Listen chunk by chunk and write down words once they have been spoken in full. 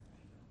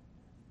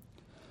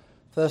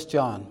1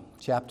 John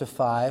chapter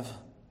 5,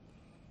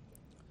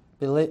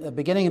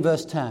 beginning in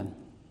verse 10.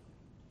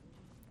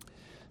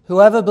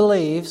 Whoever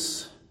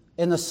believes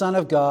in the Son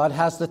of God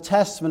has the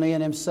testimony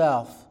in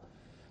himself.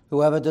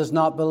 Whoever does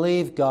not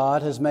believe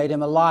God has made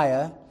him a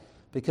liar,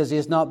 because he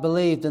has not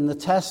believed in the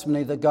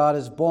testimony that God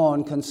has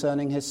borne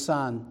concerning his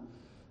Son.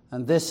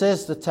 And this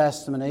is the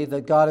testimony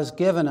that God has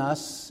given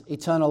us,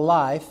 eternal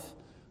life,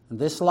 and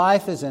this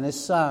life is in his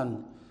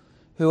Son.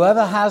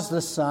 Whoever has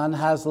the Son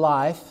has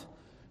life.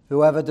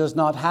 Whoever does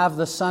not have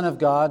the Son of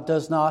God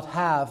does not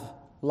have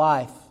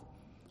life.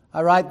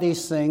 I write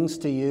these things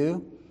to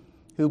you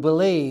who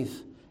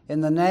believe in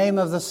the name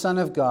of the Son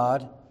of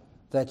God,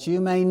 that you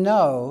may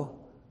know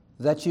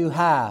that you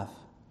have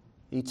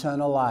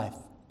eternal life.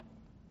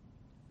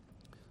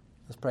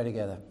 Let's pray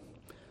together.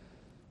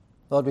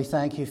 Lord, we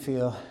thank you for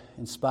your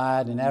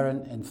inspired,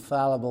 inerrant,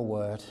 infallible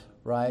word.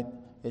 Write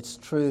its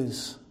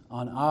truths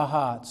on our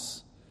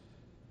hearts.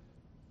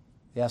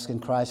 We ask in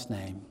Christ's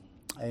name.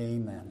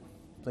 Amen.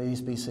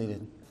 Please be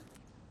seated.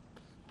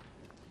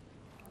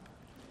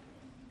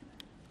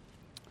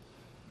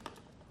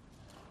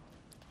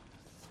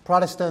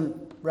 Protestant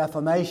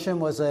Reformation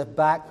was a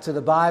back to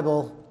the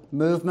Bible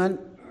movement.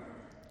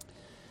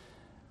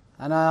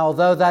 And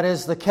although that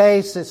is the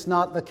case, it's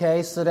not the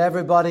case that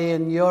everybody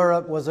in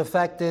Europe was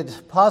affected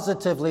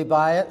positively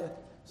by it.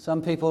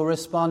 Some people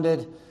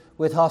responded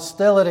with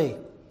hostility.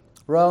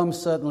 Rome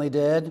certainly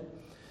did.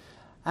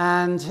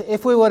 And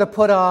if we were to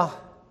put our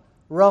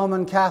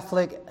Roman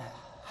Catholic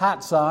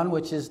hats on,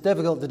 which is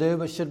difficult to do,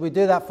 but should we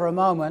do that for a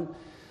moment,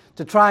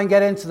 to try and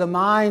get into the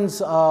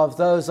minds of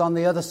those on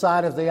the other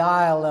side of the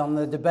aisle on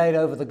the debate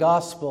over the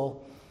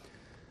gospel,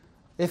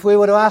 if we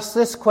were to ask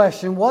this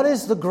question, what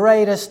is the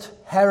greatest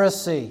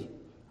heresy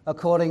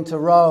according to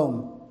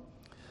Rome?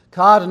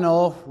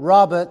 Cardinal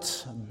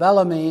Robert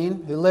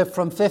Bellarmine, who lived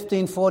from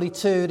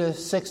 1542 to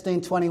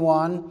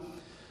 1621,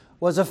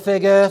 was a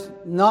figure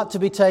not to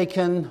be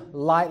taken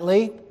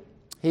lightly.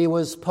 He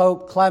was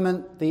Pope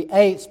Clement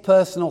VIII's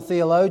personal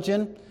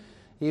theologian.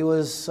 He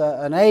was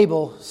an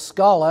able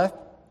scholar.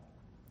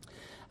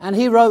 And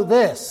he wrote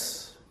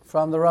this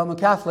from the Roman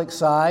Catholic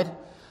side: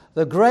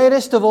 the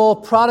greatest of all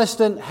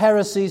Protestant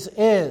heresies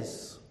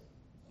is...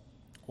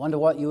 Wonder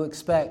what you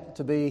expect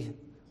to be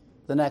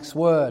the next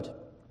word.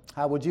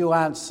 How would you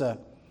answer?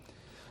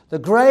 The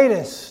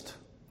greatest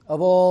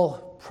of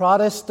all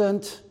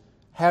Protestant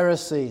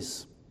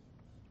heresies.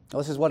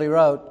 This is what he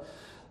wrote.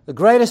 The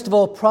greatest of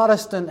all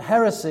Protestant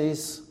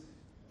heresies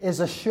is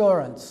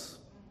assurance.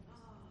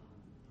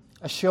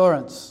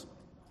 Assurance.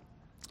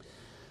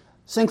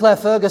 Sinclair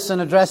Ferguson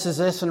addresses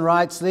this and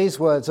writes these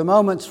words: a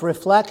moment's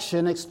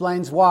reflection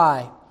explains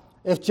why.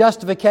 If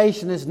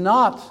justification is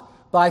not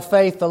by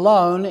faith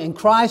alone, in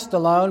Christ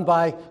alone,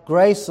 by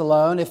grace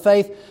alone, if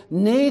faith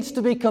needs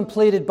to be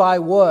completed by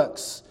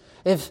works,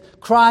 if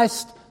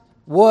Christ's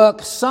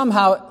work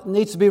somehow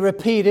needs to be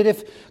repeated,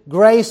 if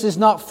grace is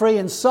not free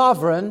and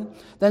sovereign,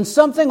 then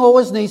something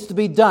always needs to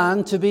be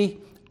done to be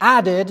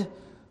added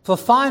for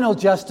final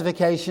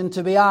justification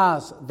to be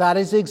ours. That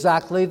is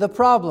exactly the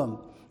problem.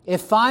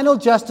 If final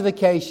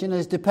justification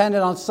is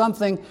dependent on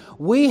something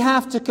we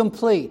have to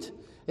complete,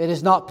 it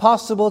is not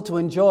possible to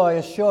enjoy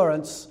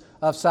assurance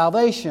of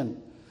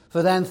salvation.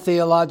 For then,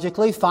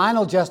 theologically,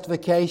 final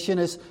justification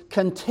is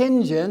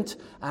contingent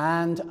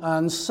and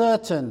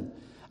uncertain.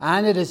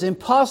 And it is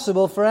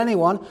impossible for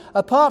anyone,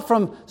 apart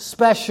from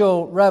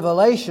special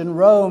revelation,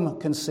 Rome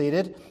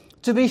conceded,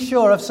 to be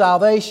sure of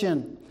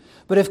salvation.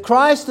 But if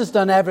Christ has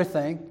done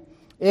everything,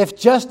 if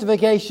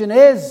justification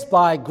is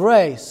by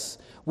grace,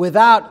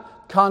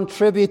 without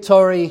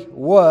contributory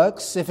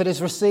works, if it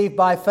is received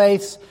by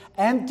faith's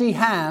empty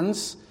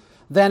hands,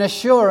 then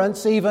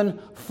assurance, even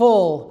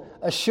full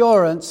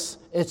assurance,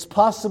 it's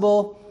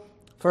possible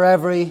for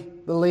every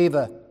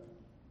believer.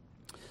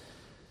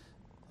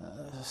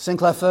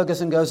 Sinclair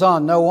Ferguson goes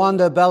on, no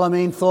wonder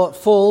Bellarmine thought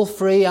full,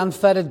 free,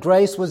 unfettered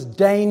grace was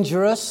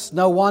dangerous.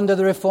 No wonder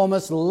the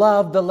Reformers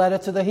loved the letter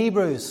to the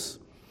Hebrews.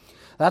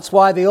 That's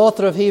why the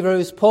author of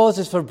Hebrews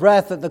pauses for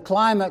breath at the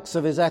climax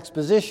of his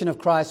exposition of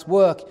Christ's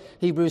work,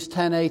 Hebrews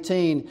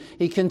 10:18.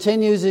 He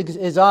continues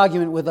his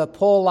argument with a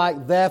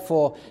Paul-like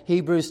therefore,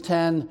 Hebrews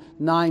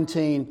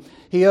 10:19.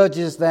 He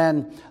urges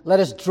then, let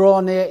us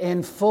draw near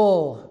in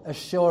full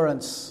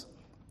assurance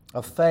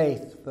of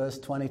faith, verse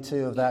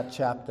 22 of that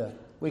chapter.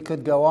 We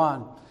could go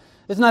on.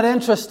 Isn't that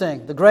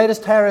interesting? The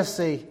greatest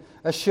heresy,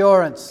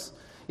 assurance.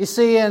 You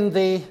see, in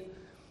the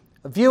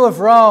view of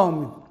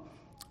Rome,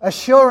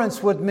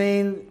 assurance would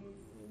mean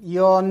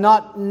you're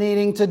not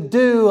needing to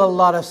do a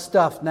lot of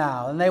stuff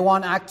now. And they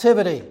want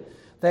activity.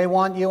 They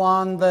want you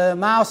on the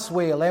mouse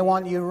wheel. They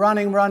want you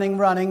running,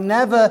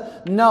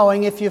 never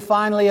knowing if you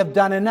finally have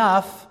done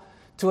enough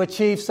to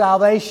achieve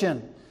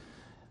salvation.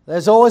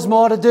 There's always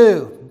more to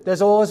do.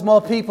 There's always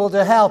more people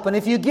to help. And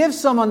if you give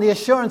someone the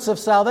assurance of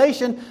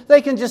salvation, they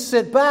can just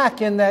sit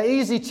back in their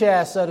easy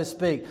chair, so to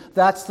speak.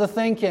 That's the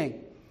thinking.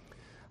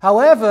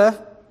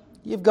 However,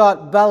 you've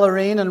got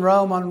Bellarmine and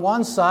Rome on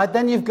one side,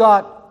 then you've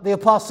got the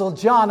Apostle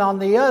John on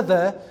the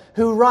other,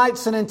 who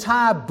writes an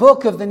entire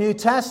book of the New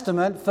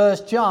Testament,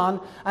 1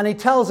 John, and he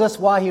tells us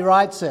why he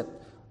writes it.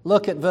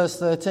 Look at verse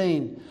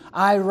 13.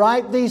 I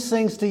write these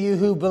things to you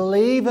who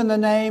believe in the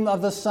name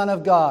of the Son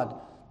of God.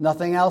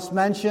 Nothing else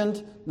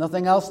mentioned.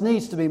 Nothing else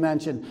needs to be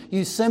mentioned.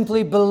 You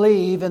simply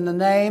believe in the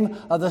name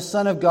of the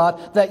Son of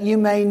God, that you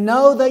may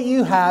know that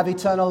you have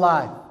eternal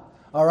life.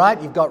 All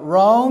right, you've got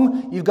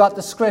Rome, you've got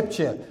the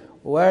Scripture.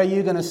 Where are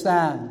you going to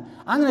stand?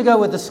 I'm going to go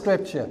with the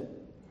Scripture.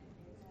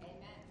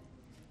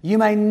 You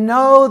may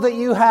know that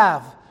you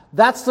have.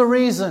 That's the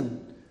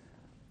reason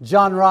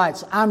John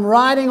writes, I'm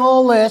writing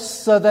all this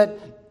so that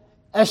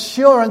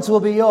assurance will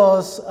be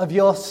yours of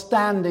your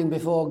standing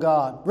before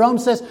God. Rome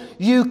says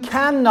you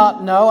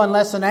cannot know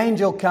unless an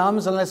angel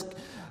comes, unless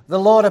the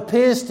Lord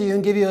appears to you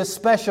and give you a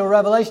special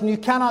revelation. You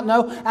cannot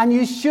know, and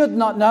you should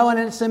not know, and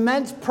it's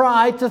immense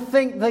pride to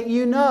think that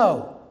you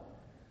know.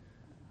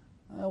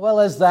 Well,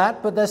 there's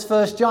that, but there's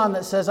 1 John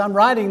that says, I'm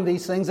writing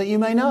these things that you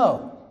may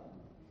know.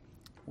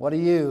 What are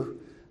you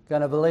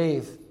going to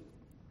believe?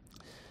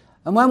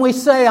 And when we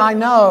say, I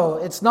know,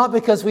 it's not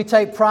because we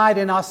take pride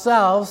in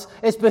ourselves.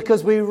 It's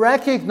because we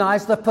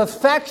recognize the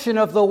perfection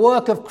of the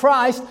work of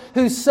Christ,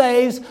 who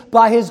saves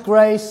by His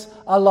grace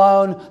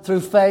alone,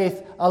 through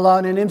faith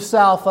alone, in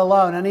Himself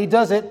alone. And He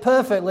does it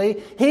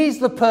perfectly. He's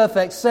the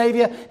perfect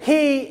Savior.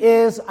 He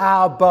is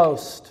our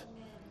boast.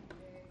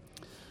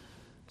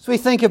 As we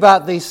think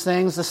about these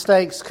things, the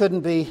stakes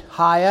couldn't be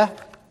higher.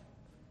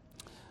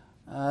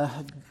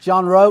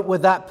 John wrote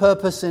with that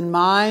purpose in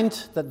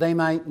mind, that they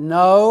might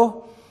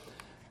know.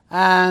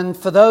 And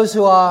for those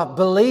who are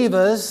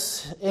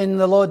believers in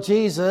the Lord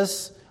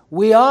Jesus,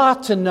 we are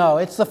to know.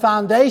 It's the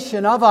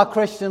foundation of our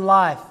Christian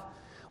life.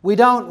 We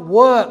don't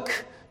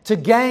work to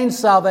gain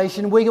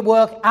salvation. We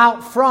work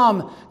out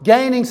from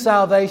gaining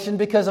salvation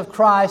because of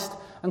Christ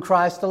and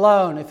Christ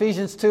alone.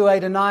 Ephesians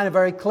 2:8 and 9 are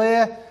very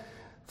clear.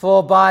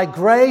 For by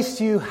grace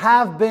you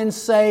have been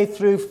saved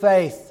through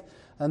faith,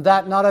 and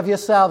that not of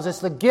yourselves. It's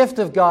the gift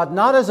of God,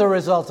 not as a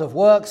result of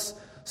works,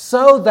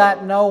 so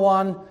that no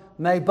one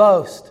may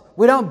boast.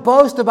 We don't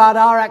boast about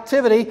our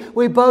activity,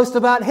 we boast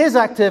about His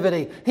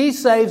activity. He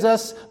saves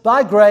us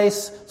by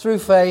grace through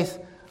faith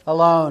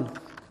alone.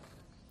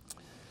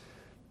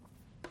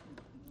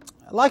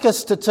 I'd like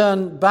us to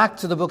turn back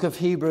to the book of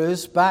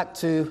Hebrews, back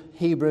to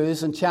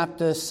Hebrews and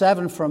chapter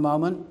 7 for a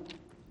moment.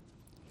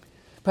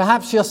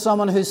 Perhaps you're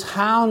someone who's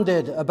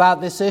hounded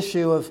about this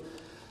issue of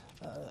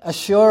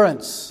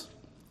assurance.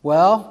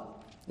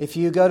 Well, if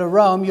you go to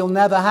Rome, you'll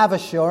never have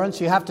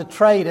assurance. You have to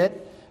trade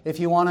it if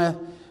you want to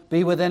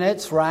be within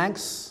its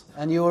ranks,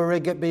 and you will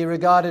be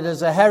regarded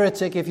as a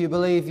heretic if you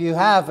believe you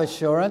have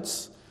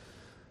assurance.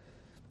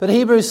 But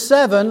Hebrews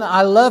 7,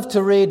 I love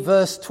to read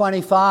verse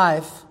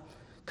 25.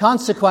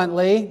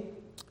 Consequently,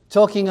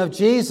 talking of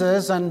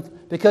Jesus,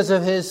 and because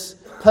of His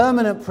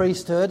permanent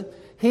priesthood,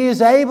 He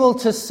is able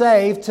to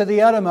save to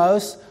the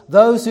uttermost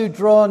those who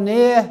draw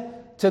near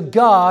to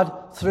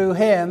God through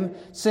Him,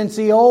 since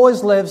He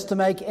always lives to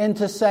make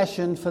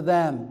intercession for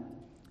them.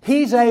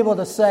 He's able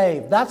to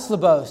save. That's the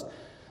boast.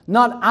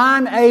 Not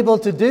I'm able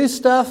to do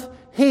stuff.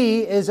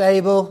 He is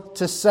able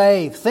to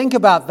save. Think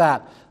about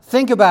that.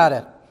 Think about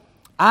it.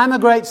 I'm a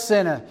great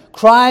sinner.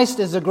 Christ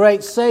is a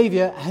great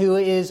Savior who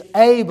is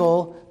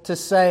able to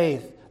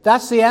save.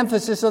 That's the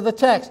emphasis of the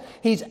text.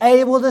 He's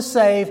able to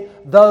save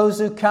those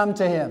who come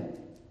to Him.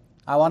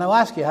 I want to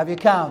ask you, have you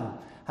come?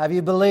 Have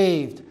you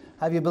believed?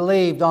 Have you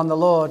believed on the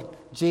Lord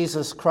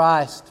Jesus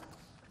Christ?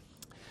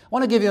 I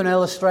want to give you an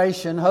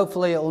illustration.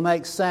 Hopefully it will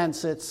make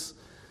sense. It's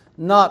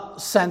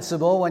not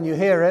sensible when you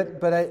hear it,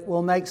 but it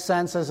will make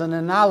sense as an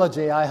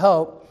analogy, I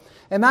hope.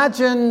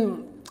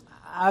 Imagine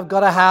I've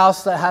got a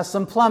house that has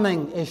some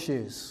plumbing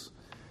issues.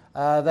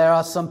 There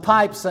are some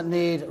pipes that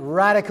need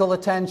radical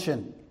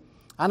attention.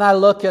 And I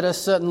look at a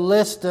certain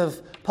list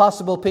of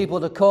possible people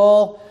to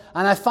call,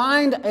 and I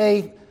find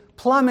a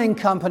plumbing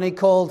company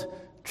called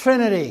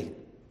Trinity.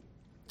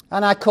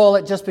 And I call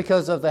it, just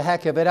because of the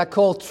heck of it, I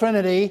call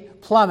Trinity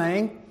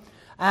Plumbing.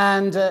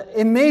 And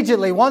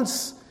immediately,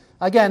 once,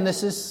 again,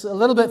 this is a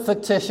little bit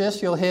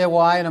fictitious, you'll hear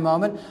why in a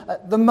moment.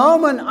 The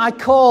moment I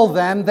call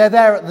them, they're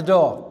there at the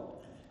door.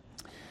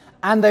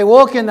 And they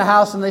walk in the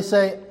house and they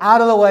say,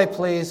 out of the way,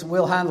 please,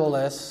 we'll handle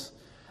this.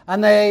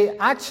 And they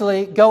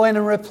actually go in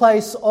and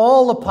replace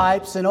all the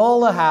pipes in all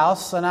the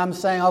house. And I'm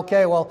saying,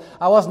 okay, well,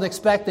 I wasn't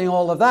expecting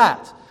all of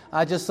that.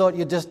 I just thought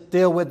you'd just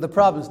deal with the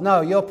problems. No,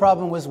 your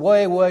problem was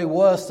way, way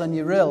worse than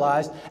you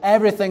realized.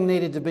 Everything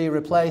needed to be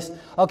replaced.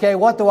 Okay,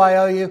 what do I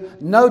owe you?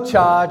 No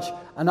charge,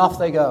 and off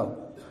they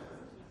go.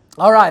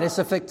 All right, it's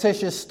a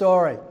fictitious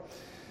story.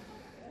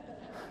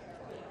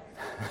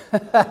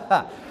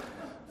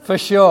 For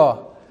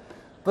sure.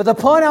 But the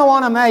point I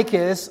want to make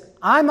is,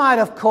 I might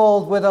have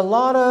called with a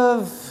lot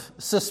of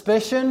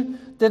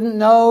suspicion, didn't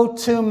know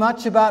too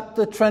much about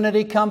the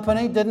Trinity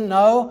Company, didn't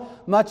know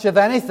much of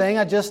anything.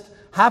 I just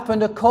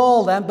happened to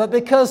call them. But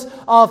because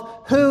of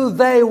who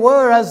they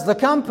were as the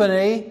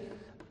company,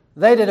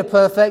 they did a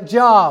perfect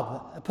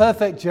job. A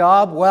perfect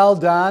job, well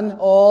done,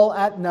 all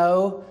at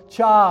no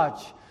charge.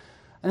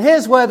 And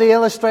here's where the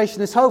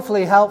illustration is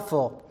hopefully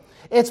helpful.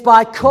 It's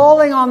by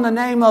calling on the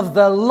name of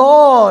the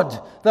Lord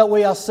that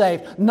we are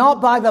saved,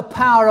 not by the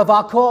power of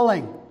our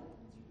calling.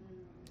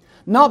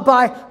 Not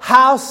by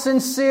how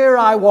sincere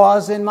I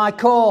was in my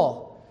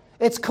call.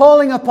 It's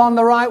calling upon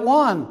the right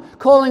one,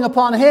 calling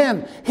upon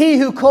Him. He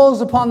who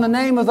calls upon the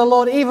name of the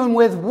Lord, even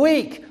with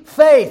weak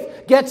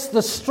faith, gets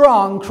the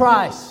strong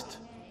Christ.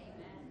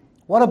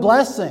 What a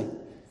blessing.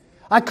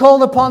 I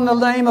called upon the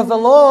name of the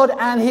Lord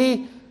and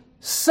He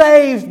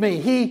saved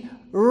me. He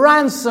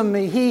ransomed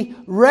me. He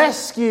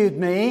rescued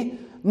me.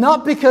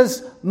 Not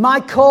because my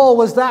call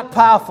was that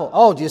powerful.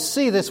 Oh, do you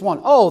see this one?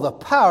 Oh, the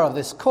power of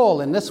this call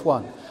in this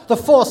one. The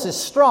force is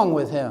strong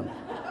with him.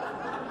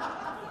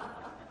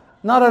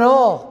 Not at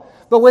all.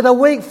 But with a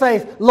weak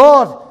faith,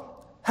 Lord,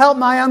 help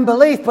my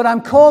unbelief, but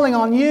I'm calling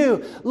on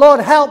you. Lord,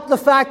 help the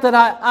fact that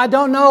I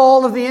don't know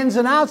all of the ins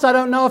and outs. I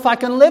don't know if I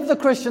can live the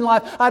Christian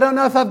life. I don't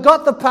know if I've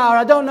got the power.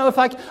 I don't know if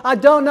I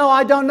don't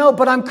know,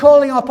 but I'm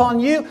calling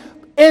upon you.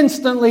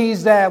 Instantly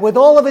He's there with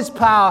all of His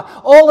power,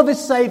 all of His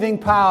saving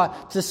power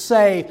to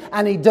save,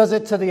 and He does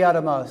it to the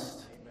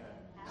uttermost. Amen.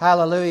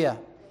 Hallelujah.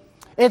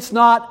 It's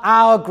not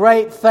our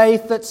great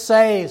faith that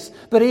saves,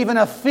 but even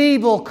a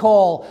feeble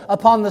call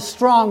upon the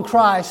strong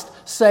Christ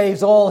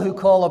saves all who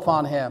call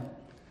upon Him.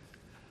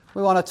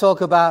 We want to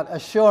talk about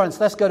assurance.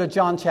 Let's go to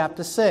John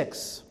chapter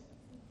 6.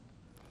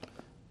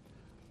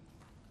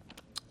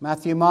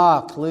 Matthew,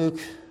 Mark, Luke,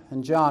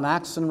 and John.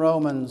 Acts and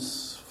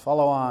Romans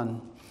follow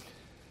on.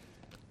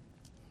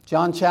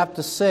 John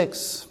chapter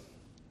 6.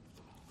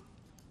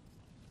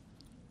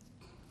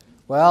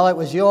 Well, it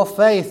was your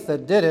faith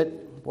that did it.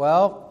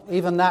 Well,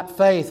 even that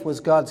faith was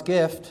God's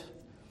gift.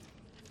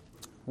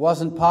 It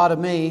wasn't part of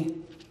me,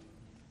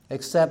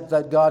 except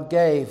that God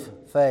gave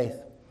faith.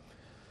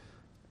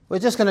 We're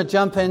just going to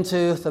jump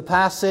into the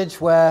passage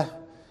where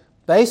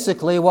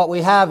basically what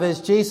we have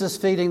is Jesus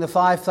feeding the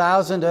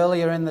 5,000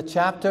 earlier in the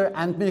chapter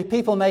and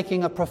people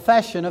making a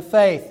profession of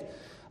faith.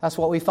 That's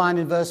what we find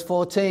in verse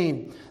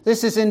 14.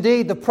 This is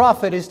indeed the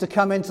prophet who's to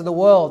come into the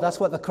world. That's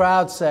what the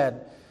crowd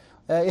said.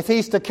 If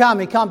he's to come,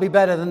 he can't be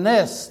better than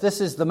this.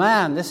 This is the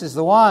man. This is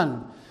the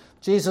one.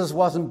 Jesus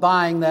wasn't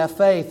buying their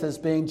faith as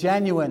being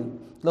genuine.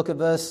 Look at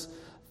verse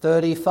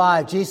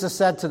 35. Jesus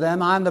said to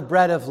them, I am the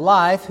bread of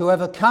life.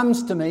 Whoever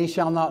comes to me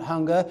shall not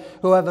hunger.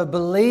 Whoever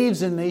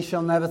believes in me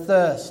shall never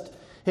thirst.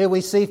 Here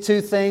we see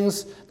two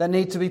things that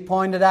need to be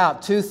pointed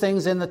out. Two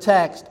things in the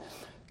text.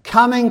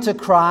 Coming to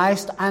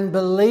Christ and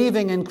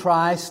believing in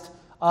Christ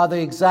are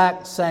the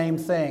exact same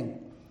thing.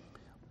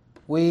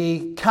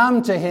 We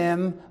come to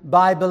Him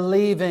by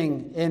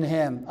believing in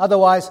Him.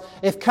 Otherwise,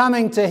 if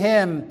coming to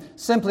Him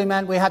simply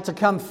meant we had to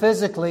come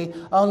physically,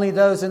 only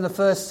those in the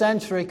first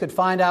century could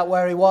find out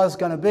where He was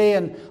going to be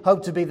and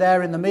hope to be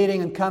there in the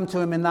meeting and come to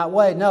Him in that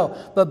way. No,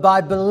 but by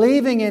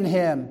believing in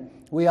Him,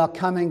 we are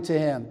coming to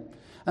Him.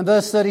 And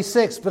verse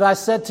 36, but I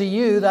said to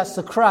you, that's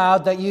the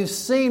crowd, that you've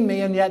seen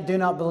me and yet do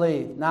not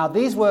believe. Now,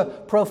 these were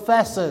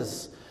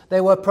professors. They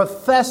were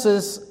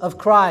professors of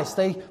Christ.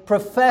 They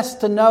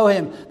professed to know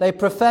Him. They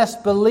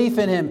professed belief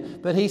in Him.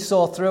 But He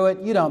saw through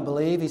it. You don't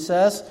believe, He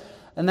says.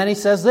 And then He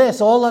says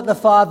this, all that the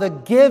Father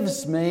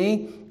gives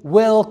me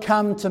will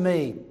come to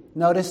me.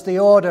 Notice the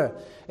order.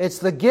 It's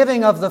the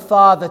giving of the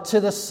Father to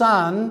the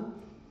Son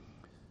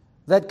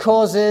that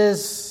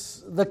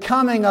causes the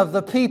coming of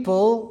the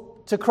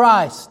people to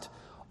Christ.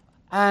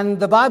 And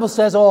the Bible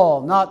says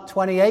all, not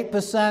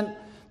 28%,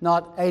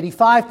 not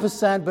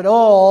 85%, but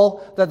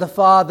all that the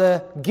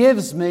Father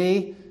gives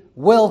me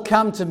will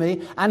come to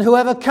me. And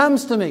whoever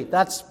comes to me,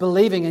 that's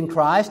believing in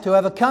Christ,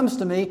 whoever comes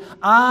to me,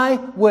 I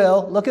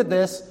will, look at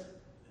this,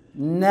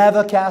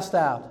 never cast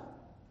out.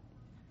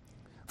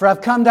 For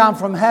I've come down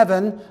from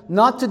heaven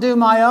not to do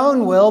my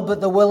own will,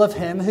 but the will of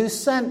Him who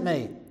sent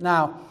me.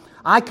 Now,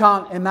 I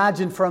can't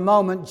imagine for a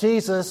moment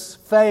Jesus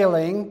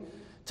failing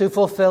to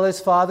fulfill His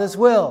Father's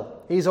will.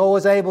 He's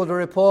always able to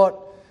report,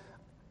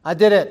 I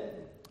did it.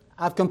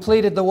 I've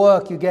completed the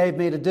work you gave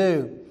me to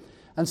do.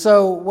 And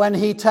so when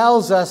He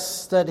tells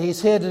us that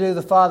He's here to do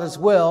the Father's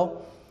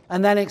will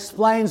and then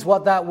explains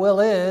what that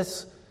will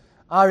is,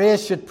 our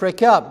ears should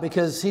prick up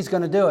because He's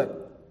going to do it.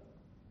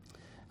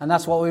 And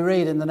that's what we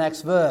read in the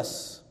next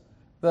verse.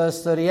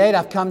 Verse 38,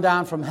 I've come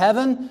down from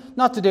heaven,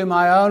 not to do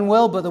my own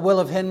will, but the will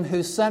of Him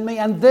who sent me.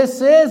 And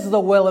this is the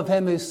will of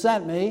Him who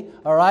sent me.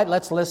 All right,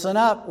 let's listen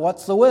up.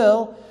 What's the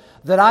will?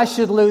 That I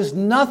should lose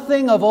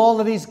nothing of all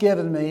that He's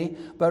given me,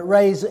 but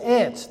raise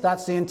it,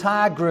 that's the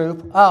entire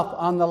group, up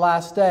on the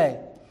last day.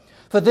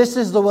 For this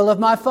is the will of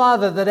my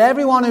Father, that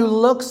everyone who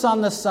looks on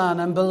the Son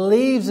and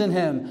believes in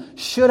Him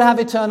should have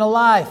eternal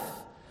life,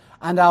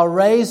 and I'll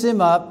raise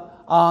him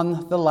up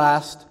on the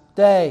last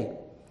day.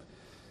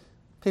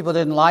 People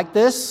didn't like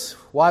this.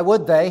 Why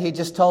would they? He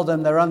just told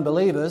them they're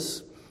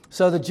unbelievers.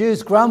 So the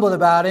Jews grumbled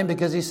about Him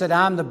because He said,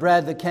 I'm the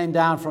bread that came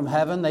down from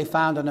heaven. They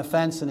found an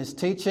offense in His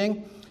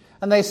teaching.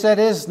 And they said,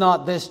 is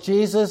not this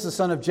Jesus, the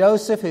son of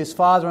Joseph, whose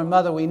father and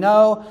mother we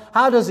know?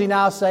 How does He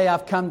now say,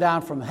 I've come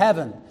down from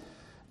heaven?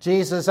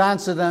 Jesus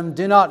answered them,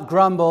 do not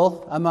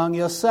grumble among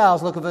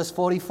yourselves. Look at verse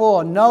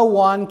 44. No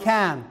one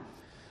can.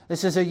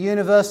 This is a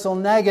universal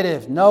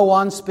negative. No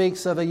one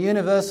speaks of a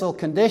universal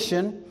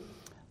condition,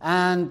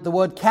 and the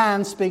word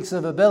can speaks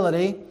of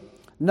ability.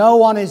 No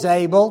one is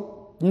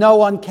able, no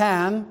one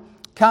can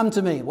come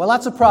to me. Well,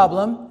 that's a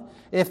problem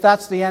if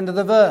that's the end of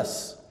the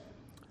verse.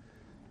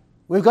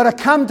 We've got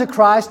to come to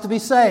Christ to be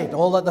saved.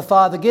 All that the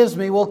Father gives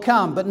me will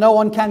come, but no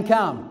one can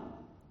come.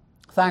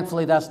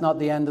 Thankfully, that's not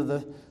the end of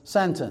the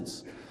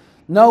sentence.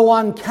 No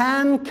one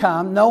can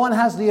come. No one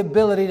has the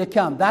ability to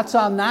come. That's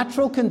our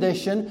natural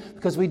condition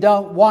because we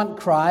don't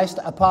want Christ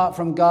apart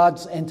from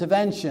God's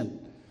intervention.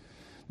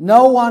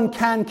 No one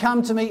can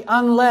come to me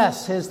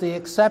unless, here's the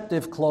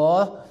acceptive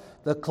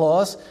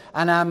clause,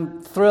 and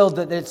I'm thrilled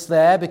that it's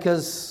there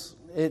because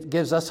it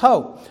gives us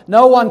hope.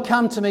 No one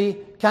can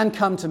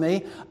come to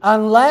me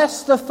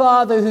unless the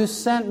Father who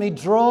sent me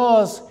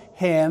draws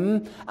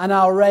him, and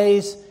I'll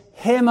raise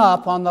him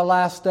up on the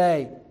last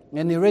day.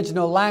 In the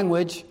original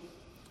language,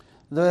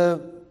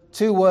 the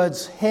two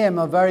words him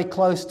are very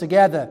close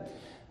together.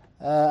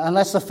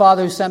 Unless the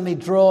Father who sent me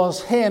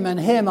draws him, and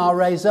him I'll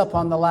raise up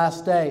on the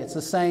last day. It's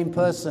the same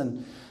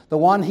person. The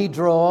one he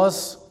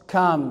draws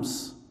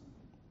comes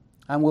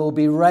and will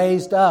be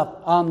raised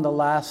up on the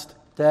last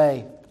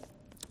day.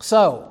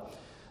 So,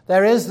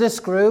 there is this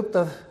group,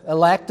 the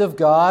elect of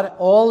God.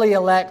 All the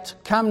elect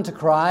come to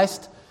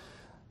Christ.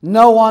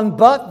 No one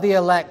but the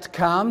elect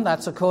come.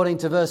 That's according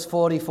to verse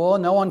 44.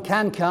 No one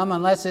can come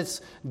unless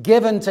it's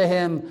given to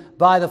him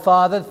by the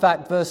Father. In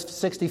fact, verse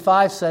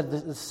 65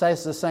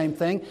 says the same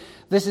thing.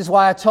 This is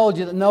why I told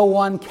you that no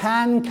one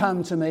can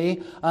come to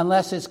me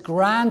unless it's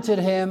granted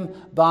him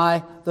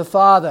by the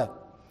Father.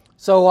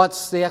 So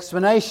what's the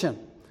explanation?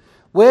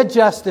 We're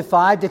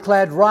justified,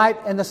 declared right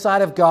in the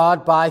sight of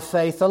God by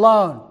faith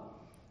alone.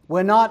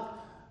 We're not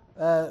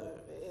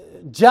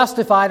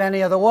justified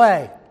any other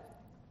way.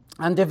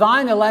 And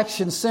divine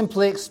election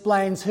simply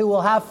explains who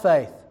will have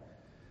faith.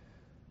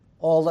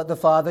 All that the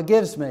Father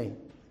gives me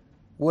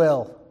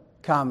will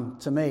come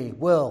to me,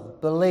 will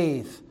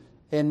believe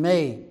in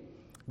me.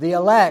 The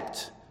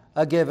elect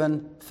are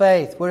given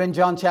faith. We're in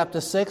John chapter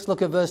 6.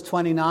 Look at verse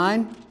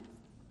 29.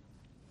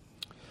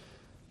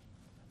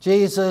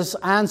 Jesus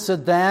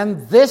answered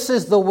them, "This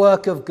is the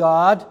work of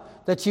God,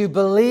 that you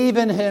believe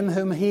in him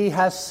whom he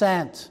has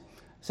sent."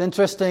 It's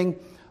interesting,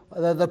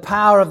 the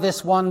power of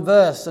this one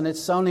verse, and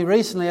it's only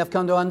recently I've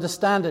come to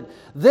understand it.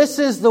 This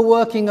is the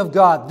working of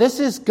God. This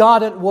is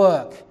God at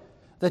work,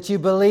 that you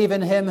believe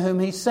in him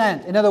whom he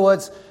sent. In other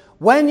words,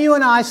 when you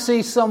and I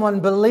see someone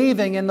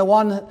believing in the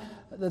one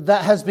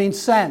that has been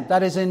sent,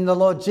 that is in the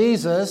Lord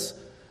Jesus,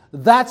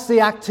 that's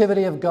the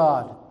activity of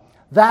God.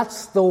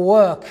 That's the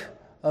work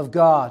of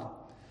God.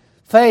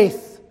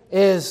 Faith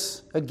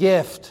is a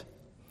gift.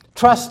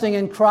 Trusting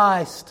in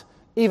Christ,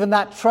 even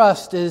that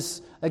trust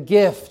is a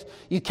gift.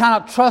 You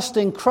cannot trust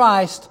in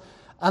Christ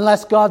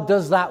unless God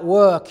does that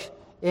work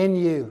in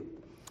you.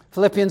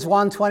 Philippians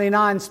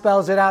 1:29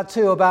 spells it out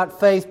too, about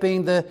faith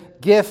being the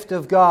gift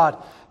of God.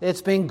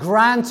 It's been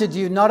granted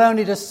you not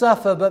only to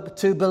suffer but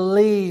to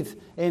believe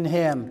in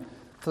him.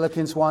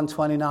 Philippians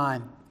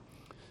 1:29.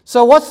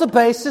 So what's the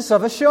basis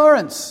of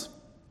assurance?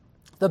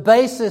 The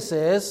basis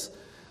is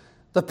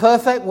the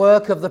perfect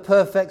work of the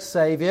perfect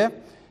Savior.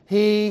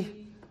 The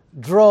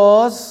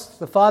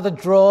Father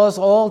draws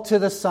all to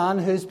the Son,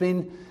 who's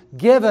been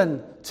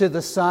given to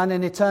the Son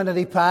in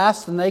eternity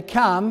past, and they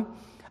come,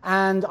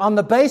 and on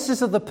the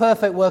basis of the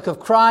perfect work of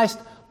Christ,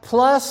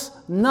 plus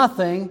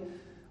nothing,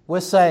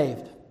 we're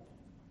saved.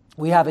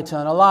 We have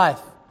eternal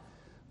life.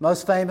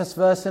 Most famous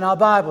verse in our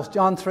Bibles,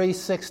 John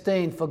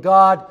 3:16, "For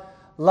God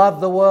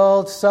loved the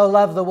world, so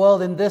loved the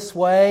world in this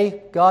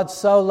way. God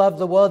so loved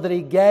the world that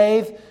he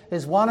gave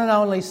his one and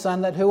only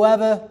Son, that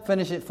whoever,"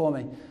 finish it for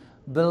me,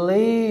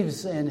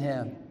 "believes in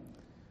him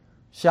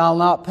shall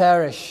not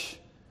perish,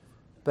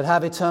 but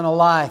have eternal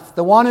life."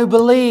 The one who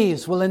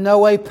believes will in no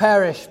way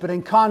perish, but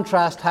in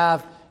contrast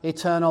have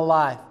eternal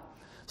life.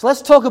 So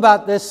let's talk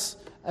about this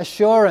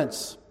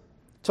assurance.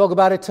 Talk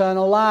about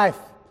eternal life.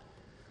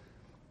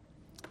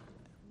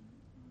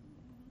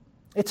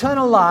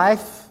 Eternal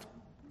life,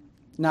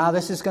 now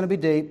this is going to be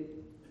deep,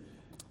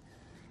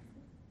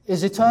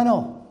 is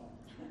eternal.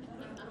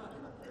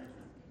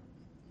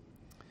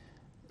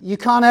 You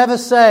can't ever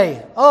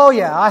say, "Oh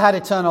yeah, I had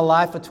eternal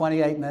life for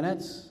 28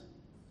 minutes,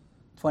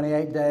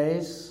 28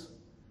 days,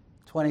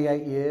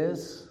 28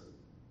 years."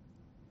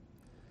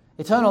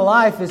 Eternal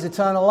life is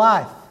eternal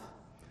life.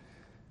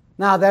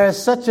 Now, there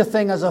is such a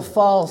thing as a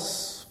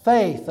false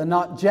faith and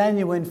not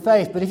genuine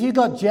faith. But if you've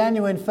got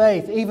genuine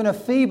faith, even a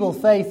feeble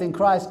faith in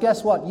Christ,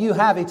 guess what? You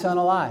have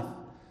eternal life.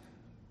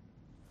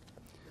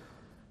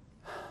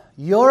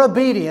 Your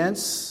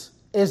obedience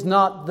is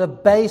not the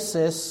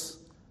basis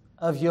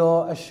of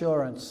your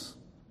assurance.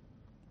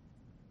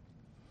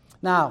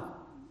 Now,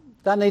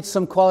 that needs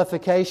some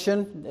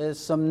qualification. There's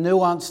some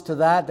nuance to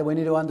that we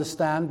need to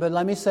understand. But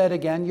let me say it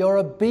again. Your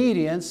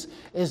obedience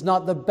is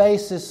not the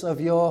basis of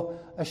your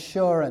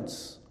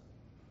assurance.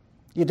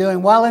 You're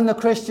doing well in the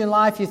Christian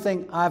life. You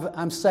think,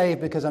 I'm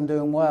saved because I'm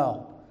doing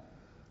well.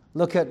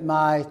 Look at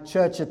my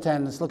church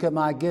attendance. Look at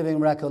my giving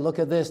record. Look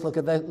at this. Look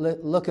at that.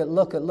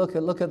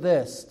 Look at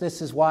this.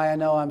 This is why I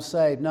know I'm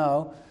saved.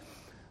 No.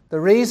 The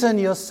reason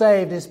you're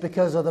saved is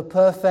because of the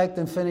perfect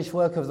and finished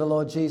work of the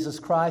Lord Jesus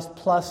Christ,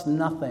 plus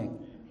nothing.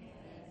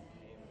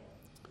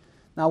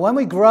 Now, when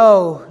we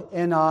grow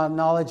in our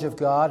knowledge of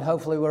God,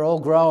 hopefully we're all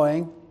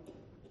growing,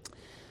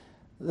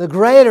 the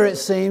greater it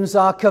seems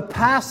our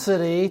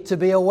capacity to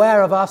be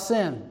aware of our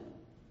sin.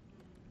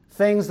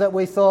 Things that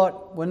we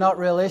thought were not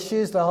real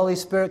issues, the Holy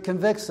Spirit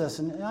convicts us.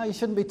 And you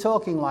shouldn't be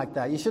talking like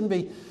that. You shouldn't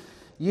be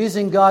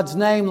using God's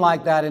name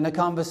like that in a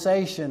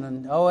conversation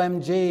and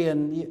OMG.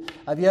 And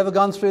have you ever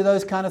gone through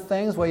those kind of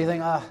things where you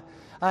think,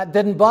 it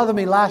didn't bother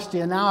me last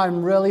year, now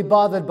I'm really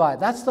bothered by it?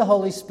 That's the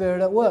Holy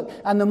Spirit at work.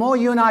 And the more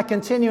you and I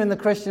continue in the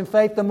Christian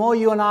faith, the more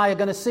you and I are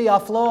going to see our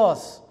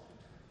flaws.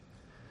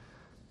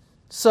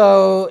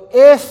 So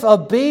if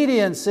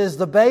obedience is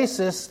the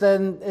basis,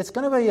 then it's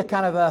going to be a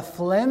kind of a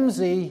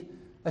flimsy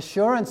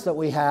assurance that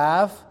we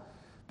have,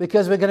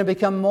 because we're going to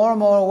become more and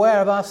more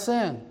aware of our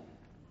sin.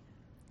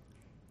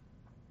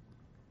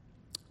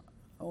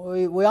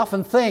 We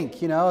often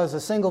think, as a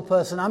single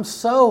person, I'm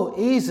so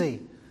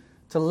easy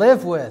to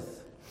live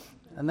with.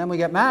 And then we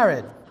get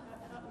married.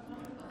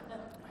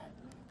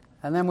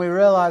 And then we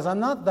realize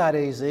I'm not that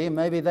easy.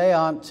 Maybe they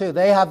aren't too.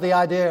 They have the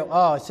idea,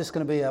 it's just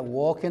going to be a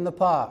walk in the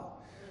park.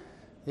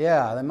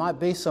 Yeah, there might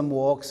be some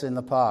walks in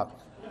the park.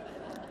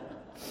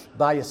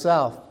 By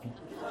yourself.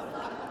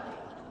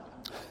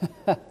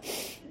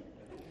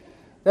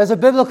 There's a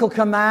biblical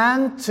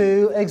command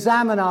to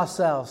examine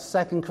ourselves.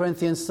 2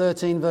 Corinthians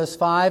 13 verse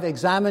 5,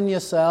 examine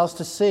yourselves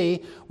to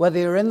see whether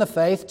you're in the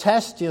faith,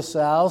 test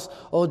yourselves,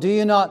 or do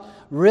you not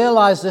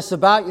realize this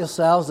about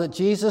yourselves, that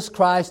Jesus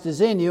Christ is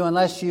in you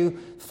unless you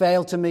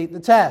fail to meet the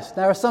test.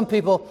 There are some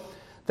people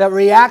that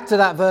react to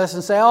that verse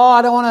and say,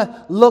 I don't want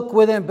to look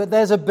within, but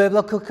there's a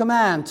biblical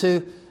command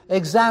to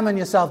examine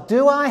yourself.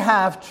 Do I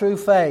have true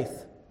faith?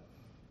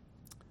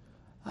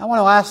 I want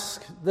to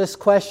ask this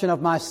question of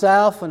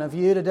myself and of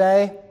you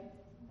today.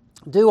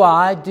 Do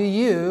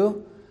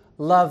you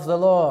love the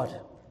Lord?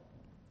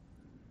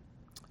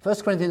 1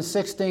 Corinthians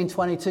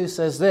 16:22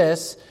 says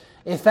this,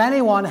 if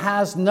anyone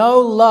has no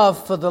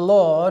love for the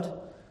Lord,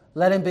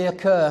 let him be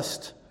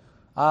accursed.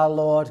 Our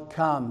Lord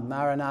come,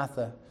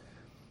 Maranatha.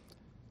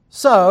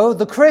 So,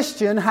 the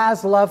Christian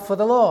has love for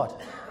the Lord.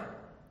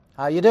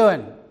 How are you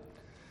doing?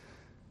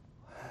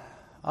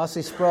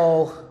 R.C.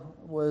 Sproul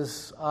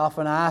was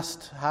often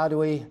asked, how do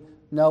we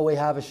know we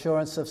have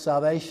assurance of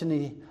salvation?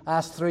 He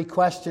asked 3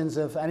 questions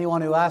of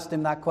anyone who asked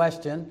him that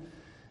question.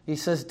 He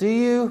says, do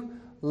you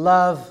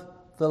love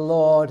the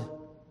Lord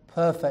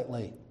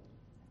perfectly?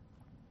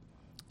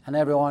 And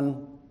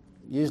everyone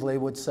usually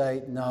would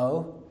say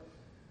no.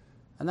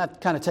 And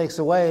that kind of takes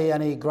away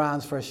any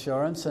grounds for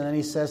assurance. And then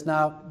he says,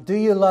 now, do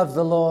you love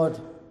the Lord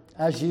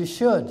as you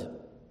should?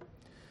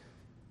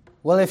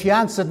 Well, if you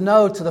answered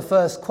no to the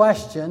first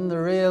question, the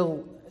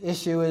real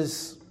issue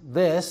is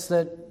this,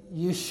 that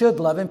you should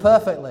love him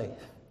perfectly.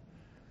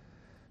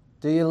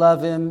 Do you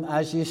love him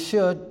as you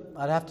should?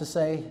 I'd have to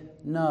say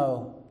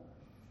no.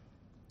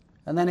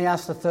 And then he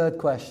asked the third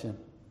question,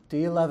 do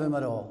you love him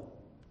at all?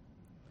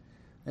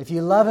 If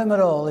you love him at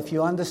all, if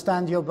you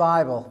understand your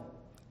Bible,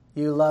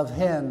 you love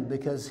him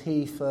because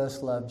he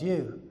first loved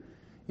you.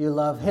 You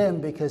love him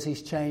because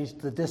he's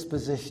changed the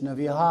disposition of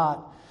your heart.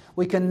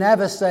 We can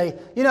never say,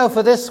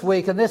 for this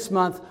week and this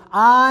month,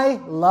 I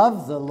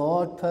love the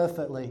Lord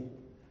perfectly.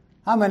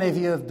 How many of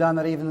you have done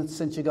that even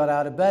since you got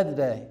out of bed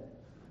today?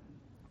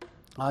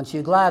 Aren't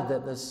you glad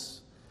that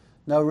there's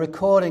no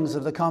recordings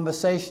of the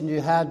conversation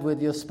you had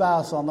with your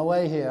spouse on the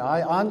way here?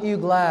 Aren't you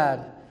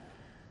glad?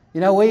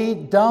 We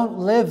don't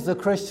live the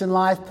Christian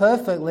life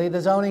perfectly.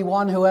 There's only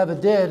one who ever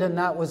did, and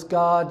that was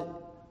God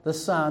the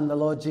Son, the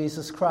Lord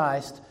Jesus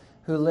Christ,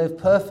 who lived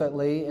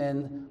perfectly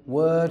in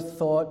word,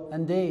 thought,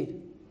 and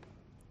deed.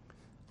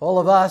 All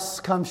of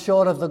us come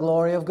short of the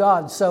glory of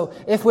God. So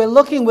if we're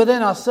looking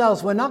within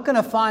ourselves, we're not going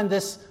to find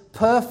this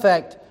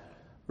perfect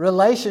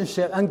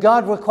relationship. And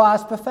God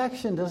requires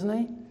perfection, doesn't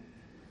he?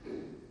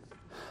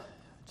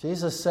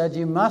 Jesus said,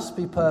 you must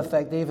be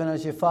perfect even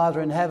as your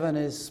Father in heaven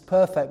is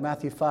perfect,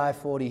 Matthew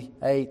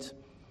 5:48.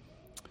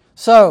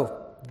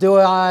 So,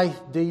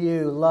 do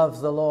you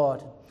love the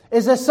Lord?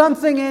 Is there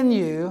something in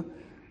you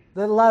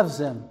that loves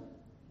him?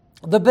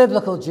 The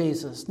biblical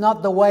Jesus,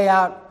 not the way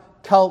out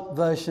cult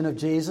version of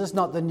Jesus,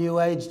 not the New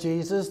Age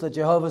Jesus, the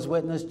Jehovah's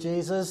Witness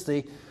Jesus,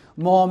 the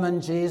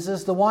Mormon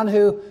Jesus, the one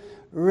who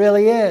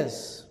really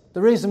is.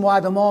 The reason why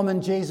the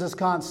Mormon Jesus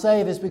can't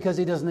save is because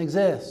he doesn't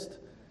exist,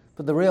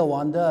 but the real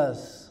one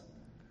does.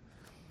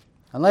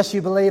 Unless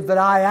you believe that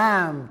I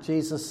am,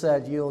 Jesus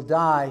said, you'll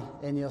die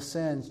in your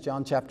sins,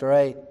 John chapter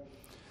 8.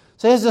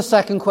 So here's the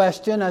second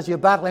question as you're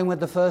battling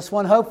with the first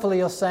one. Hopefully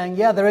you're saying,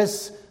 there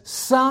is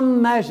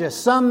some measure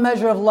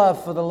of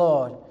love for the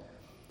Lord.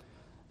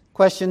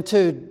 Question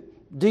 2,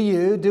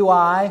 do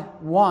I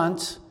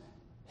want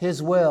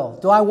his will?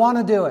 Do I want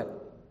to do it?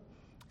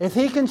 If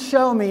he can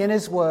show me in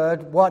his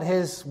word what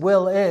his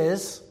will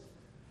is,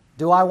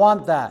 do I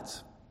want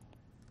that?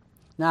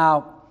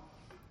 Now,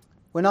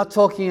 We're not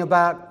talking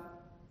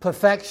about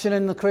perfection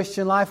in the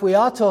Christian life. We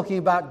are talking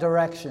about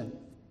direction.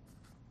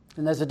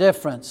 And there's a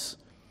difference.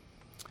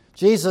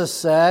 Jesus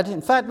said,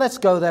 in fact, let's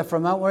go there for a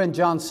moment. We're in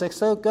John 6,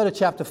 so go to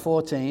chapter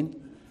 14.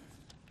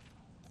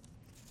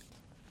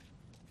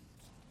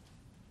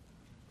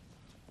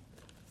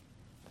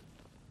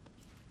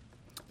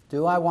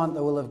 Do I want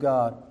the will of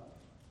God?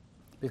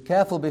 Be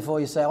careful before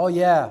you say, oh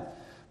yeah,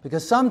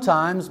 because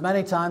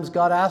many times,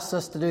 God asks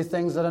us to do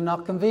things that are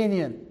not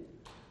convenient.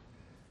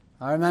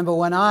 I remember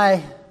when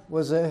I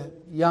was a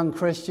young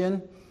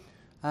Christian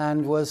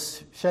and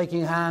was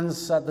shaking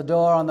hands at the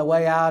door on the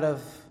way out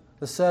of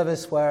the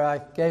service where I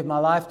gave my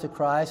life to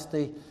Christ,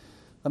 the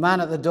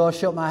man at the door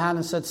shook my hand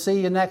and said, see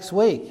you next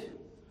week.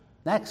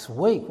 Next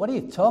week? What are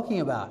you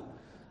talking about?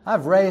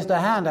 I've raised a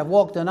hand, I've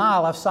walked an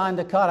aisle, I've signed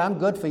a card, I'm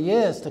good for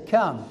years to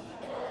come.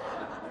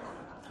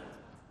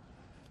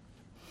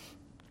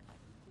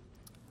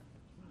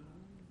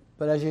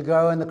 But as you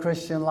grow in the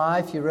Christian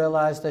life, you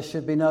realize there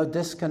should be no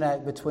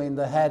disconnect between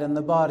the head and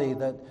the body,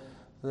 that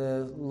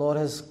the Lord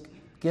has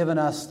given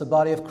us the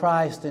body of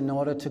Christ in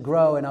order to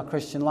grow in our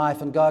Christian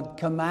life, and God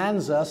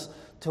commands us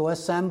to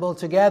assemble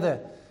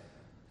together.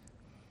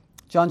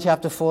 John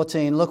chapter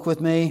 14, look with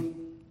me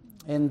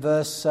in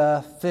verse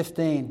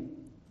 15.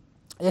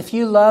 If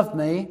you love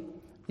me,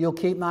 you'll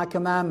keep my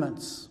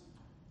commandments.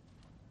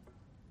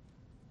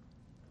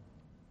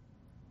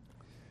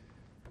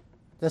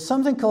 There's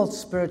something called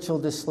spiritual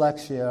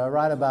dyslexia. I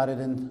write about it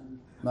in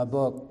my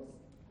book.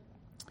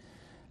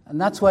 And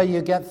that's where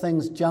you get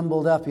things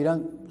jumbled up. You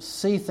don't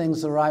see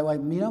things the right way.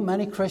 You know,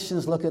 many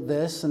Christians look at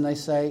this and they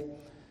say,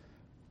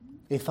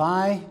 if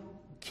I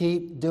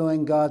keep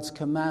doing God's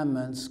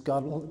commandments,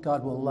 God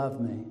will love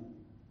me.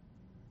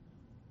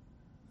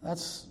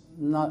 That's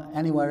not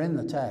anywhere in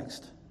the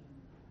text.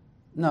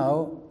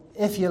 No,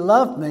 if you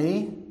love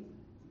me,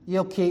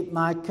 you'll keep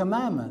my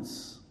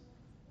commandments.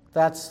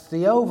 That's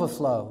the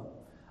overflow.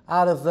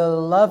 Out of the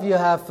love you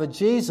have for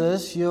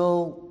Jesus,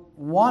 you'll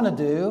want to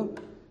do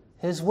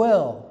His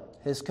will,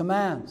 His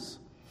commands.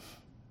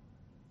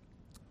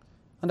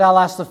 And I'll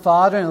ask the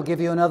Father, and He'll give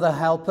you another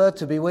helper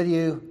to be with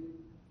you.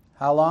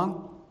 How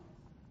long?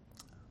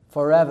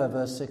 Forever,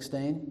 verse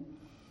 16.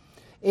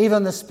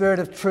 Even the Spirit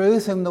of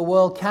truth, whom the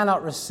world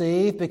cannot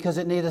receive, because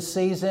it neither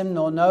sees Him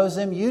nor knows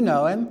Him. You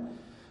know Him,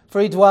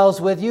 for He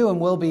dwells with you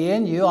and will be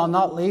in you. I'll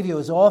not leave you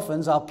as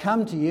orphans. I'll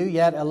come to you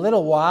yet a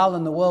little while,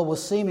 and the world will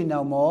see me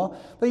no more.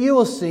 But you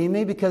will see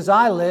me, because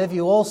I live,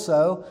 you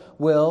also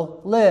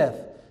will live.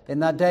 In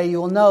that day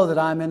you will know that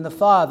I am in the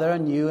Father,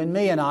 and you in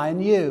me, and I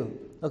in you.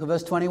 Look at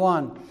verse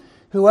 21.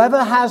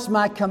 Whoever has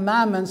my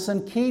commandments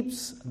and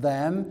keeps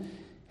them,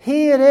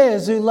 he it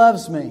is who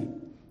loves me.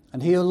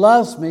 And he who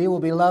loves me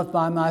will be loved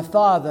by my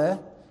Father,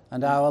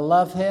 and I will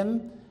love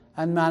him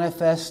and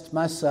manifest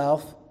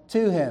myself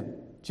to him.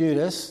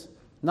 Judas,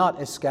 not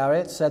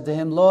Iscariot, said to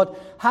him, Lord,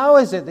 how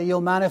is it that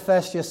you'll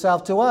manifest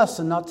yourself to us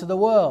and not to the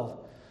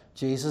world?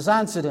 Jesus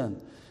answered him,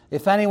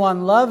 if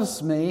anyone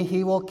loves me,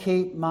 he will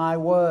keep my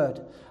word,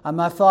 and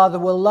my Father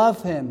will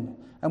love him,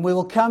 and we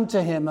will come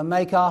to him and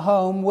make our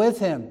home with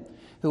him.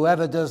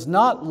 Whoever does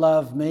not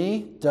love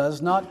me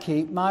does not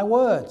keep my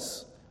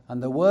words,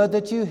 and the word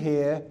that you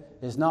hear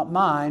is not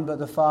mine, but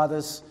the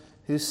Father's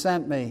who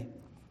sent me.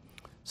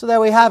 So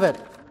there we have it.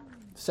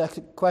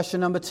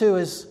 Question number 2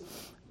 is,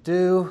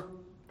 do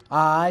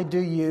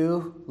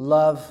you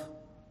love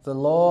the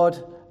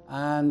Lord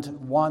and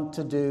want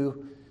to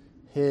do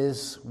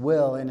His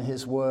will in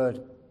His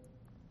Word?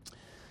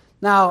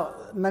 Now,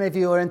 many of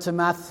you are into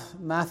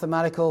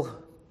mathematical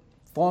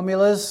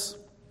formulas.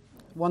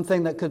 One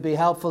thing that could be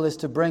helpful is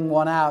to bring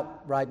one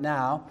out right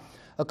now.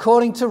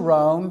 According to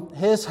Rome,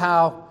 here's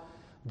how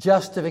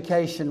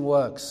justification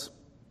works.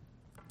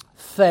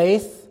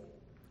 Faith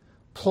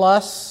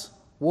plus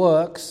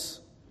works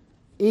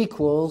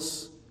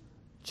equals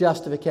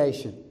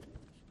justification.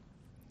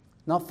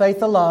 Not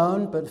faith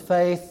alone, but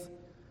faith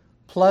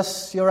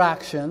plus your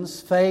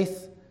actions,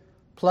 faith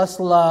plus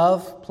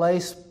love,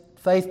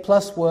 faith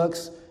plus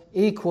works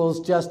equals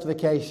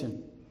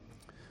justification.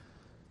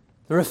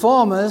 The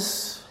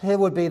Reformers, here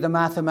would be the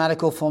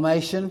mathematical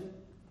formation.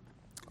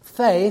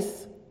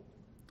 Faith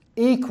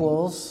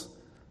equals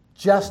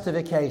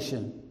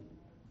justification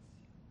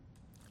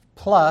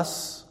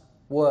plus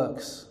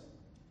works.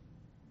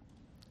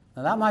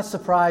 Now that might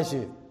surprise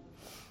you.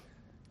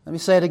 Let me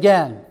say it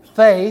again.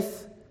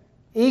 Faith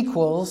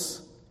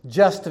equals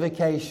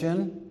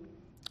justification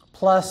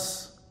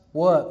plus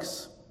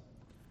works.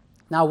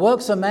 Now,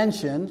 works are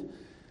mentioned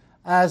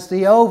as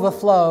the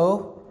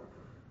overflow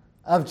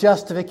of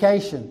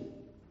justification.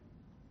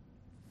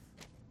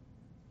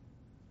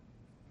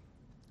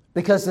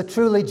 Because the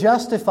truly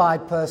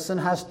justified person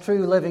has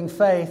true living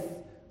faith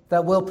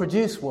that will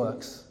produce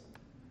works.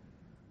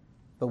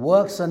 But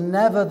works are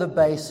never the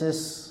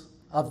basis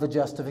of the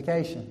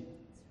justification.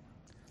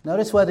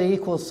 Notice where the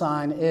equal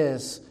sign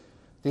is.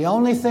 The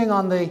only thing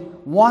on the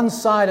one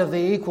side of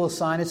the equal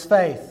sign is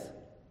faith.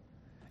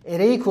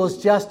 It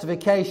equals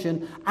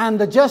justification, and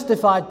the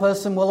justified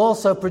person will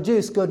also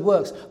produce good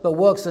works, but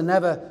works are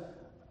never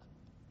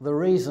the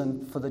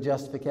reason for the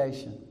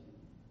justification.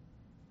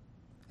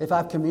 If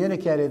I've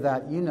communicated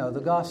that, you know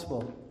the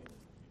gospel.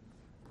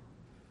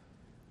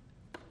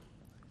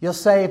 You're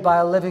saved by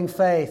a living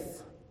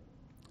faith,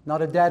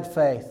 not a dead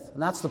faith.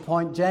 And that's the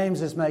point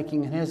James is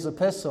making in his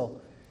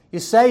epistle. You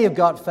say you've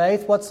got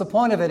faith. What's the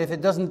point of it if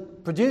it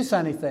doesn't produce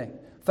anything?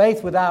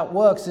 Faith without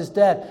works is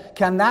dead.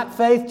 Can that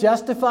faith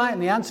justify?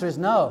 And the answer is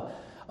no.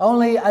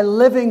 Only a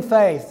living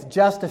faith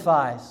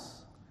justifies.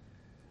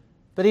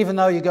 But even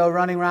though you go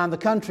running around the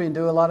country and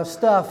do a lot of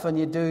stuff, and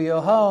you do your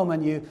home,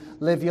 and you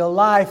live your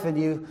life, and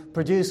you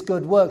produce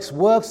good works,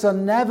 works are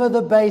never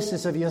the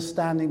basis of your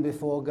standing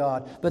before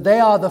God. But they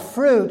are the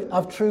fruit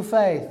of true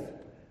faith.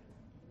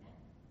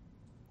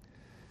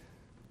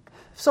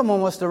 If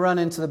someone was to run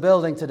into the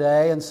building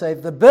today and say,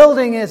 the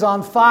building is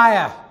on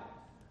fire,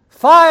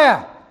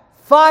 fire,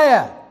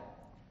 fire,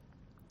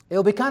 it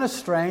would be kind of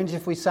strange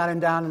if we sat him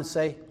down and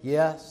say,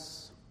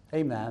 yes,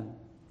 amen.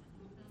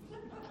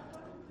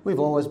 We've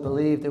always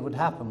believed it would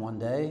happen one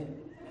day,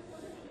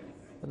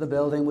 that the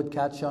building would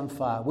catch on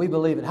fire. We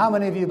believe it. How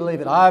many of you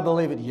believe it? I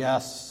believe it.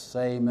 Yes,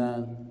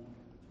 amen.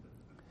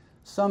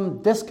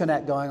 Some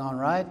disconnect going on,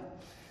 right?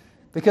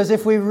 Because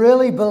if we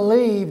really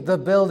believed the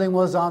building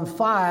was on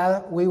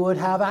fire, we would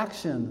have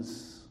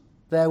actions.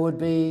 There would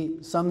be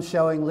some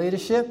showing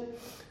leadership,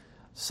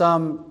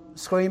 some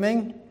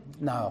screaming.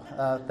 No.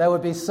 There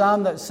would be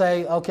some that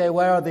say, okay,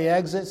 where are the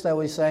exits? They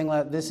would be saying,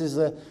 like, this is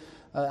the...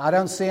 I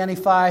don't see any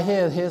fire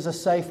here. Here's a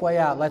safe way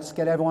out. Let's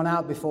get everyone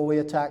out before we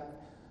attack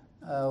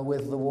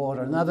with the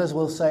water. And others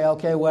will say,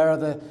 okay,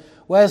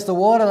 where's the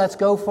water? Let's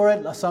go for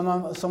it.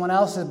 Someone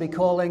else will be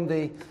calling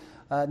the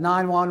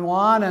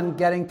 911 and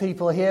getting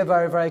people here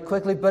very, very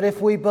quickly. But if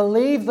we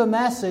believe the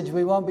message,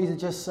 we won't be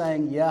just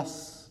saying,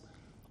 yes,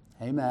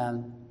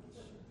 amen,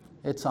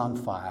 it's on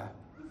fire.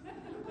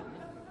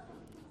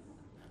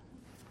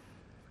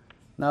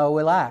 No,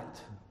 we'll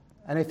act.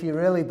 And if you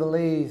really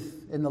believe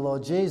in the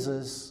Lord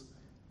Jesus,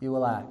 you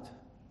will act.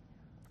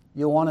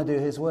 You'll want to do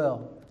His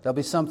will. There'll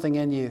be something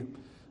in you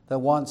that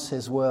wants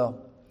His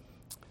will.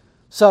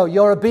 So,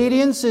 your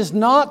obedience is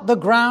not the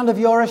ground of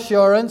your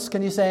assurance.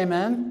 Can you say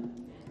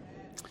amen?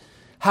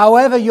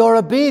 However, your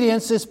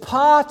obedience is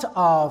part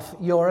of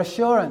your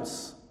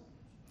assurance.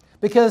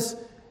 Because,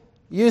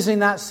 using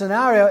that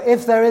scenario,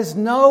 if there is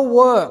no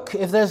work,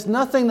 if there's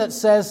nothing that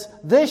says,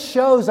 this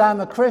shows I'm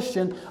a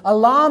Christian,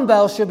 alarm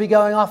bells should be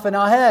going off in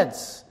our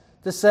heads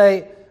to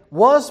say,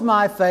 was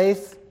my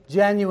faith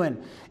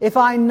genuine? If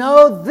I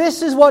know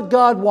this is what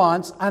God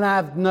wants and I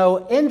have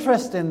no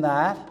interest in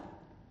that,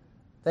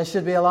 there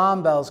should be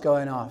alarm bells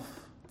going off.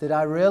 Do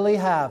I really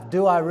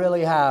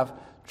have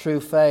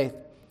true faith?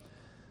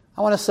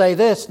 I want to say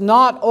this,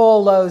 not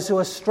all those who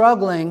are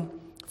struggling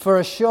for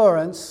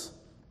assurance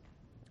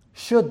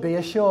should be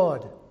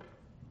assured.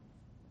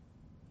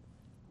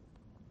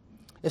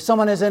 If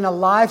someone is in a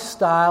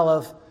lifestyle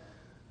of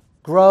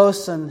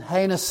gross and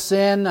heinous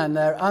sin and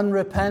they're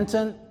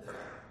unrepentant,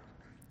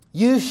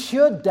 you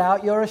should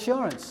doubt your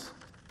assurance.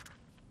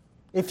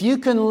 If you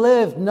can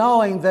live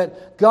knowing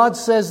that God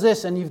says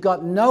this and you've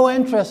got no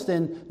interest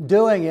in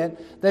doing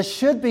it, there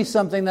should be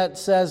something that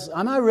says,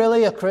 am I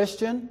really a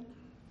Christian?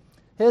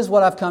 Here's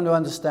what I've come to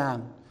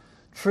understand.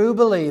 True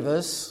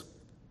believers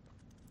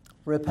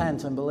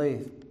repent and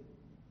believe.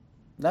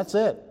 That's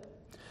it.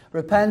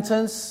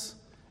 Repentance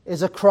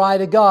is a cry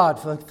to God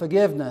for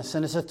forgiveness,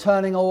 and it's a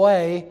turning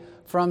away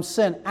from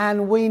sin.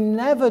 And we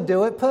never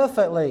do it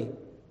perfectly.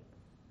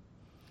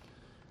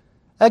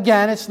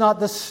 Again, it's not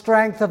the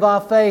strength of our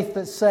faith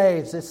that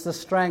saves. It's the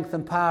strength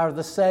and power of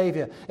the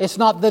Savior. It's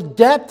not the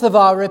depth of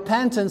our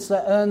repentance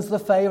that earns the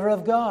favor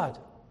of God.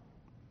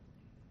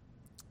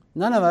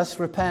 None of us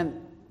repent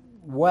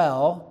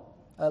well,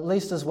 at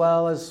least as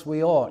well as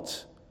we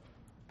ought.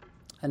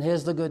 And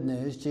here's the good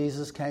news.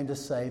 Jesus came to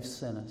save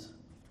sinners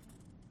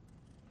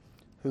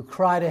who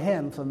cry to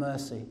Him for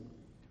mercy.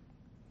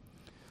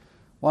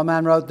 One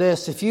man wrote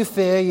this, if you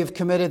fear you've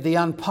committed the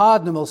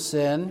unpardonable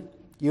sin,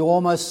 you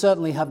almost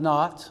certainly have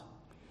not.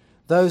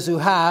 Those who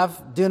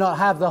have do not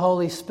have the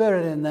Holy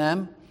Spirit in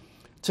them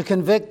to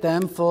convict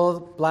them for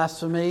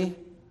blasphemy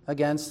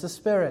against the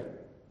Spirit.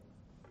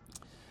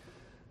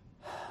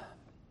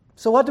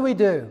 So what do we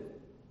do?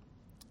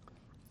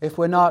 If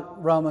we're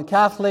not Roman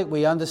Catholic,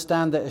 we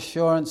understand that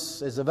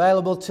assurance is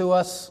available to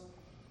us.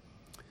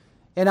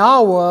 In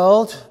our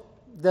world,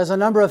 there's a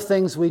number of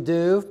things we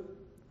do,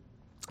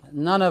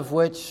 most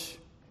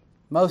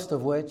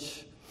of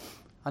which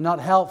are not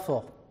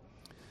helpful.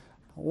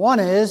 One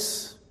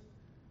is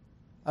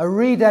a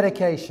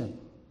rededication.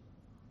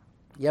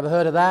 You ever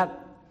heard of that?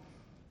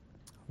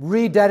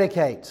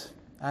 Rededicate.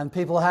 And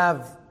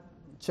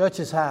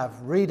churches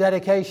have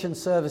rededication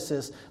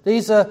services.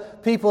 These are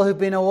people who've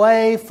been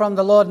away from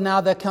the Lord, now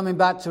they're coming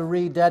back to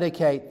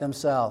rededicate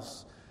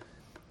themselves.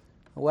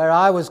 Where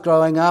I was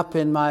growing up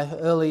in my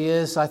early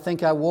years, I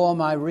think I wore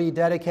my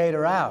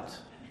rededicator out.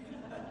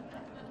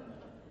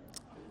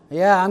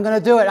 Yeah, I'm going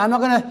to do it. I'm not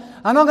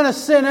going to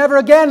sin ever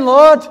again,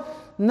 Lord.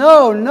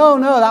 No,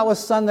 that was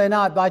Sunday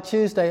night. By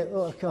Tuesday,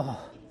 oh God.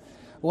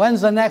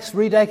 when's the next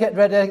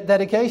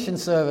rededication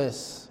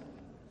service?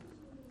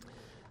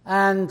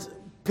 And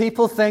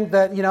people think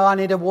that, I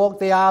need to walk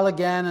the aisle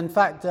again. In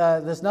fact,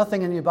 there's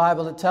nothing in your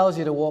Bible that tells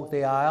you to walk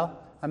the aisle.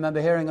 I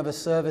remember hearing of a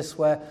service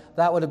where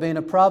that would have been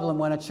a problem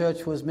when a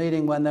church was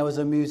meeting when there was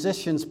a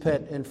musician's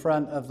pit in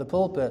front of the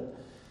pulpit.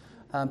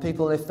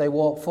 People, if they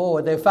walk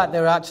forward, they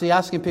were actually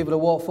asking people to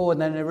walk forward,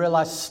 and then they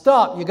realized,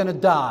 stop, you're going to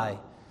die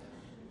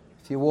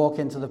if you walk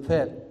into the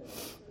pit.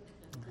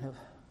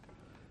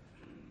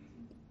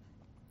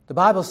 The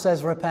Bible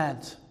says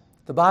repent.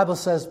 The Bible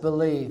says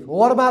believe. Well,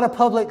 what about a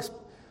public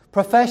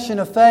profession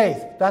of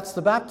faith? That's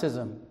the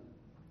baptism.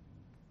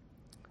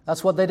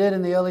 That's what they did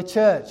in the early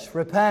church.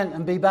 Repent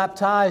and be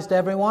baptized,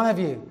 every one of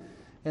you,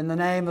 in the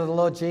name of the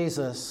Lord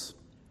Jesus.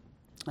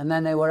 And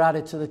then they were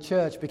added to the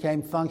church,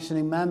 became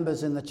functioning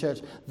members in the church.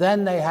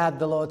 Then they had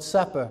the Lord's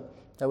Supper.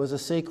 There was a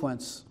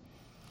sequence.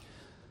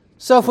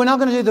 So if we're not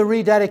going to do the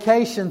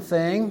rededication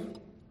thing,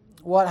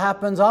 what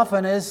happens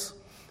often is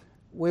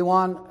we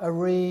want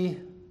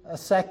a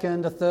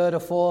second, a third, a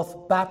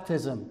fourth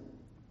baptism.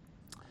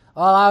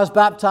 Well, I was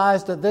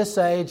baptized at this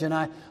age and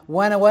I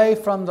went away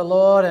from the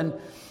Lord, and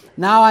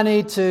now I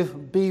need to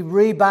be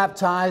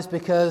rebaptized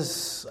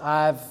because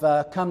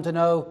I've come to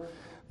know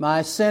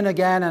my sin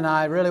again, and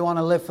I really want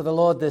to live for the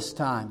Lord this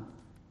time.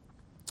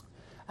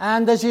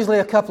 And there's usually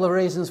a couple of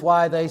reasons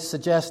why they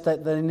suggest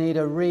that they need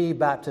a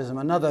rebaptism,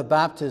 another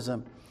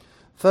baptism.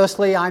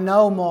 Firstly, I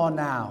know more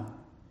now.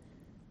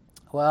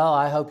 Well,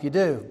 I hope you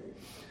do.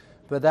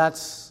 But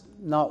that's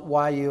not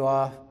why you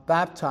are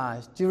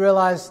baptized. Do you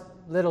realize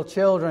little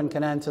children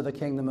can enter the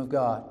kingdom of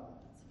God?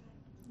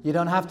 You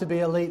don't have to be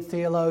elite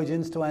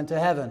theologians to enter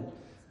heaven.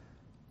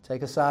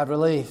 Take a sigh of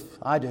relief.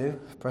 I do.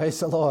 Praise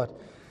the Lord.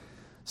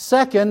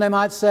 Second, they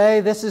might say,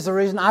 this is the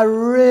reason I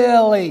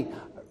really,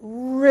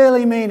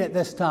 really mean it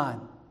this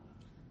time.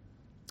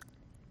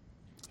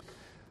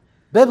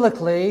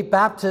 Biblically,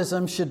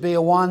 baptism should be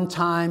a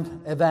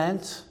one-time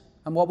event.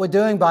 And what we're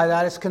doing by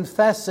that is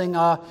confessing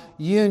our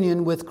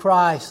union with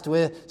Christ.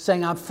 We're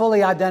saying, I'm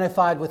fully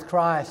identified with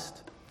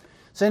Christ.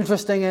 It's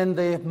interesting in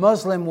the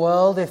Muslim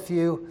world, if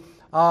you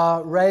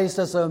are raised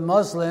as a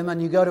Muslim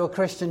and you go to a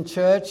Christian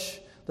church,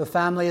 the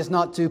family is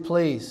not too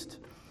pleased.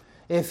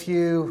 If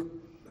you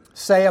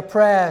say a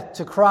prayer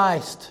to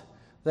Christ,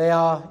 they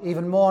are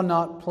even more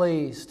not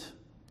pleased.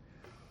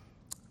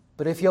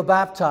 But if you're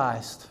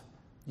baptized,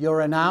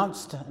 you're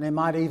announced, and it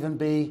might even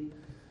be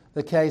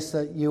the case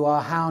that you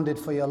are hounded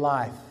for your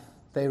life.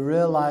 They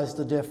realize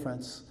the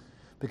difference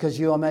because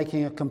you are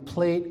making a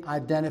complete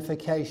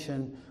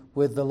identification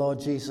with the Lord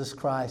Jesus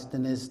Christ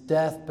in His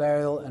death,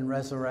 burial, and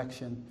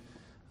resurrection.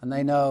 And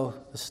they know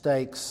the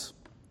stakes.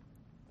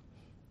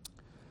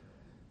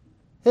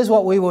 Here's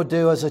what we will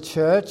do as a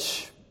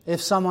church.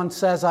 If someone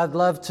says, I'd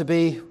love to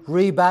be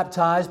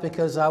rebaptized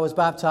because I was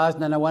baptized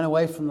and then I went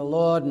away from the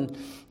Lord and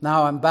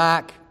now I'm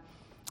back,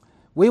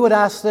 we would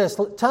ask this: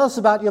 tell us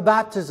about your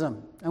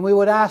baptism. And we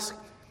would ask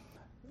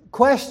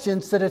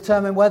questions to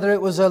determine whether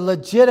it was a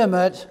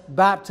legitimate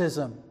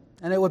baptism.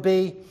 And it would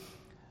be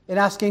in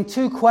asking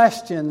two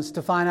questions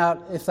to find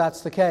out if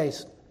that's the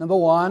case. Number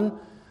one,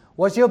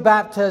 was your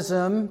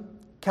baptism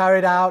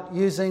carried out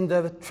using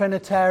the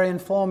Trinitarian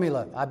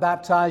formula? I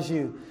baptize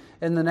you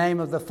in the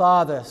name of the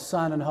Father,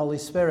 Son, and Holy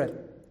Spirit.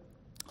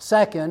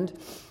 Second,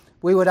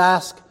 we would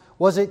ask,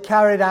 was it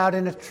carried out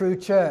in a true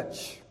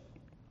church?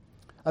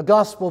 A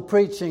gospel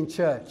preaching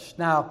church.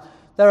 Now,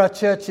 there are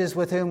churches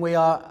with whom we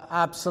are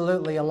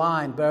absolutely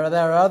aligned, but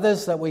there are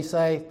others that we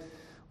say,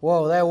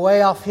 whoa, they're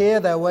way off here,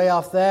 they're way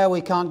off there, we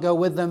can't go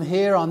with them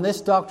here on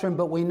this doctrine,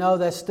 but we know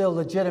they're still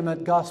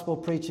legitimate gospel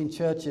preaching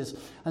churches.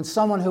 And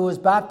someone who was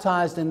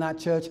baptized in that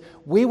church,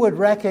 we would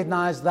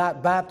recognize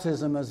that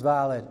baptism as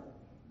valid.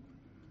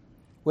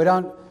 We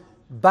don't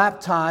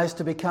baptize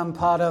to become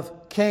part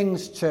of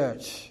King's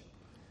Church.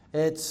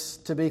 It's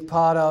to be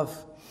part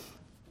of,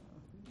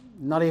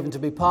 not even to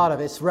be part of,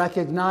 it's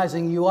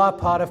recognizing you are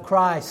part of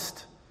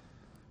Christ.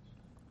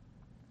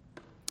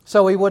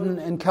 So we wouldn't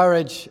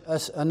encourage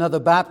another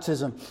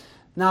baptism.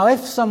 Now, if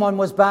someone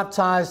was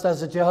baptized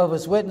as a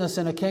Jehovah's Witness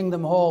in a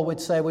Kingdom Hall,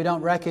 we'd say we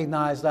don't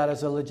recognize that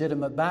as a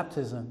legitimate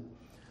baptism.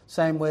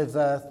 Same with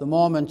the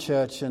Mormon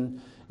Church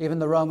and even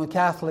the Roman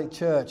Catholic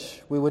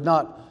Church. We would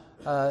not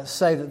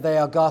say that they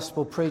are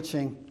gospel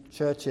preaching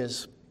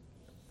churches.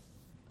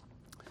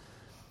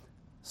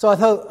 So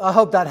I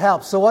hope that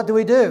helps. So what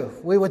do?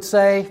 We would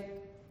say,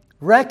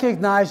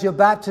 recognize your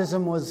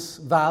baptism was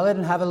valid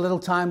and have a little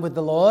time with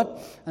the Lord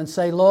and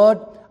say, Lord,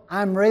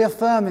 I'm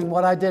reaffirming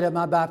what I did at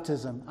my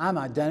baptism. I'm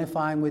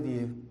identifying with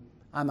you.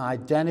 I'm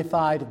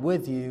identified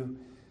with you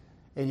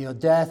in your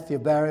death, your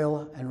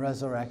burial, and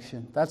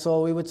resurrection. That's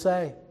all we would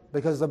say,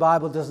 because the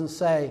Bible doesn't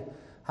say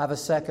have a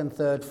second,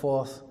 third,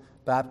 fourth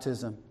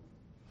baptism.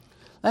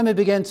 Let me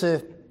begin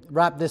to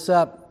wrap this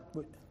up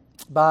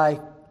by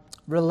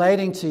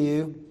relating to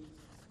you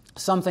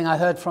something I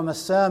heard from a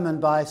sermon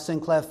by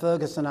Sinclair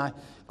Ferguson. I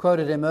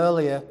quoted him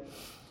earlier.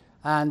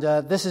 And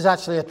this is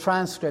actually a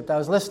transcript. I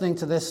was listening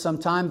to this some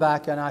time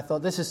back, and I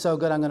thought, this is so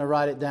good, I'm going to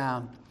write it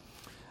down.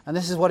 And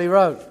this is what he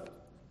wrote.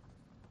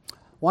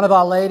 One of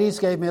our ladies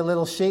gave me a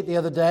little sheet the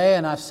other day,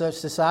 and I've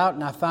searched this out,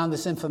 and I found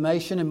this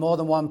information in more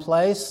than one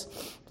place.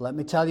 Let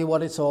me tell you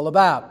what it's all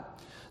about.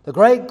 The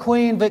great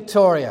Queen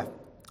Victoria,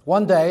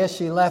 one day as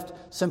she left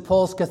St.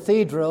 Paul's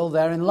Cathedral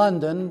there in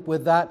London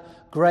with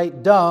that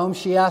great dome,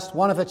 she asked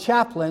one of her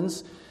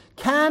chaplains,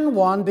 "Can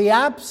one be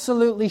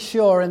absolutely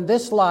sure in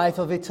this life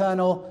of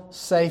eternal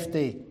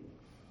safety?"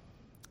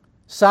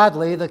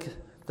 Sadly,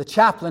 the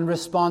chaplain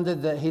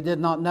responded that he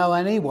did not know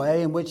any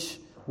way in which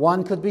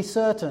one could be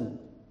certain.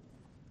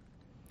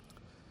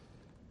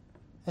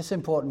 It's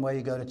important where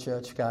you go to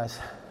church, guys,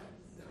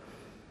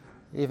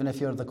 even if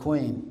you're the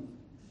Queen.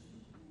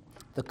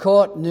 The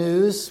Court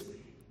News,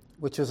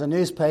 which was a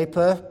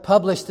newspaper,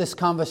 published this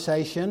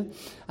conversation,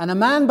 and a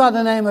man by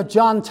the name of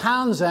John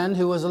Townsend,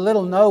 who was a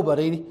little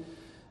nobody,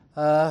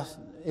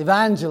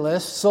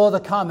 evangelist, saw the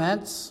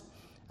comments,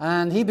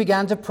 and he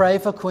began to pray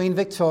for Queen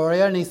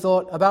Victoria, and he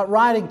thought about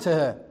writing to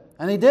her.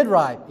 And he did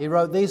write. He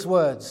wrote these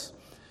words: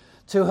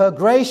 "To Her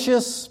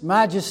Gracious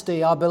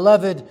Majesty, our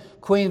beloved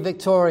Queen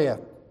Victoria,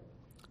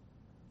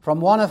 from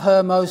one of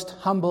her most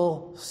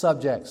humble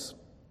subjects."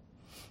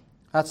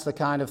 That's the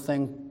kind of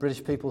thing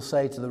British people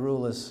say to the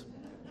rulers.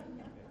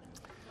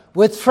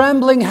 "With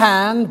trembling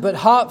hand but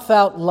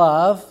heartfelt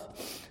love,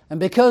 and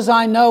because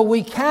I know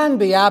we can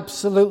be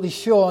absolutely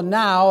sure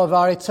now of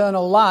our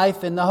eternal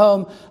life in the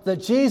home that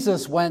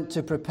Jesus went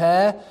to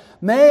prepare,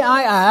 may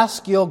I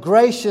ask your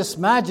gracious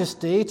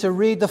Majesty to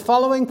read the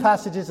following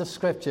passages of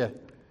Scripture: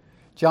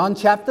 John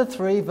chapter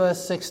 3,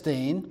 verse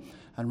 16,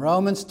 and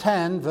Romans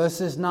 10,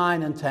 verses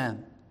 9 and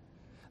 10.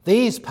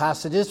 These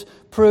passages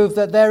prove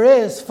that there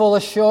is full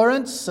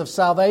assurance of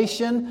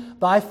salvation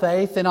by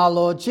faith in our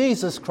Lord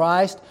Jesus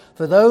Christ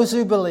for those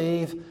who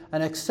believe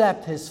and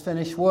accept His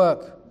finished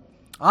work.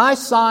 I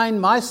sign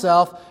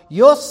myself,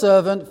 your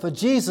servant, for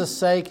Jesus'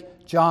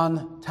 sake,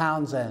 John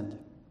Townsend."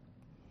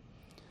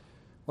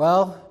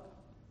 Well,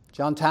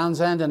 John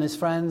Townsend and his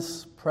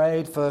friends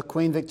prayed for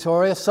Queen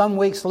Victoria. Some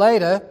weeks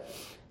later,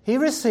 he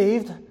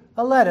received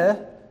a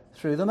letter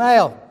through the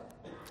mail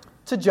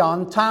to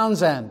John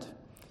Townsend.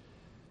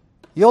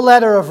 "Your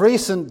letter of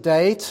recent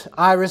date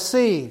I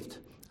received,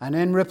 and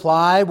in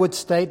reply would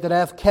state that I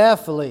have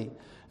carefully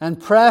and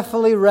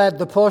prayerfully read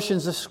the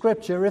portions of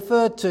Scripture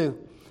referred to.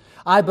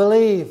 I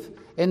believe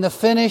in the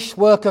finished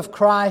work of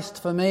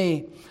Christ for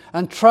me,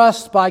 and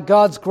trust by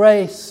God's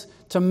grace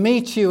to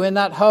meet you in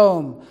that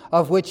home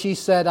of which He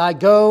said, 'I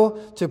go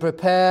to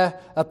prepare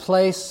a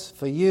place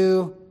for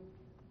you.'"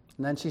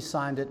 And then she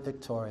signed it,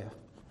 Victoria.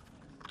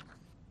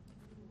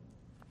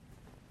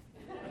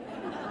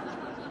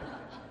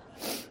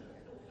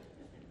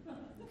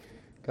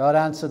 God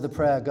answered the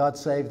prayer. God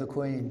saved the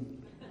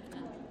Queen.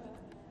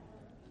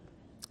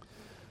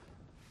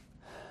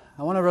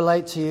 I want to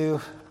relate to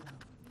you,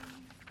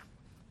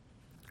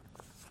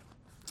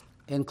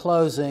 in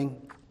closing,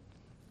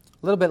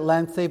 a little bit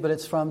lengthy, but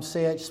it's from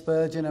C.H.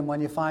 Spurgeon, and when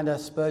you find a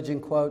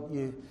Spurgeon quote,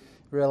 you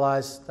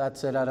realize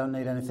that's it, I don't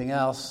need anything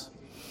else.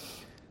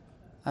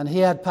 And he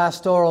had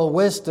pastoral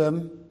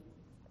wisdom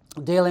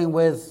dealing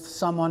with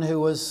someone who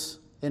was,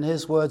 in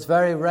his words,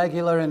 very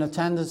regular in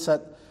attendance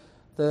at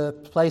the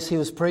place he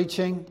was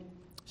preaching.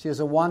 She was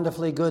a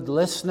wonderfully good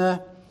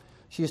listener.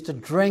 She used to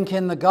drink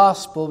in the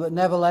gospel, but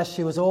nevertheless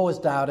she was always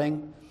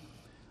doubting,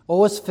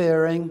 always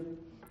fearing,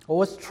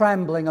 always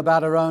trembling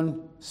about her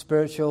own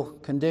spiritual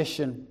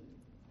condition.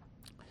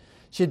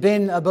 She'd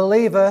been a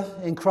believer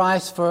in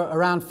Christ for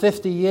around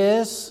 50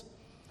 years,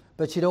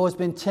 but she'd always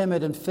been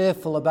timid and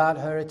fearful about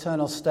her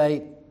eternal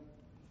state.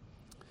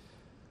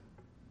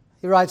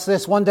 He writes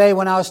this: "One day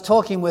when I was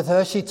talking with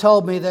her, she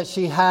told me that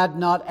she had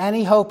not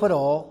any hope at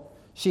all.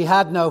 She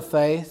had no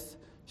faith.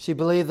 She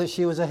believed that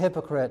she was a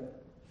hypocrite.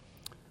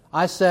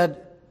 I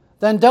said,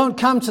 'Then don't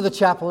come to the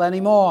chapel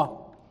anymore.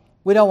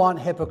 We don't want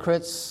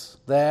hypocrites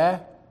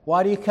there.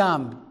 Why do you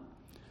come?'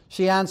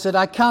 She answered,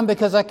 'I come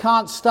because I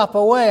can't stop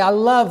away. I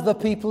love the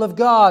people of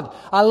God.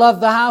 I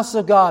love the house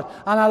of God,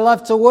 and I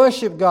love to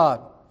worship God.'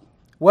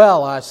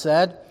 'Well,' I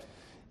said,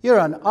 'you're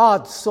an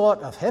odd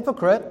sort of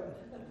hypocrite.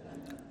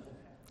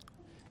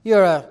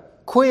 You're a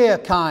queer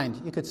kind,'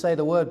 you could say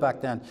the word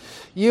back then,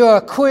 'you're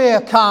a queer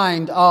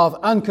kind of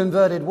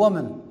unconverted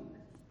woman.'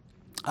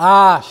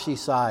 'Ah,' she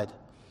sighed,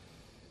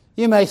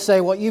 'you may say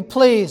what you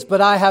please,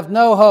 but I have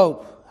no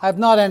hope. I have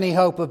not any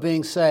hope of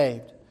being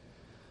saved.'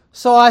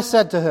 So I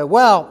said to her,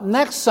 'Well,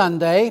 next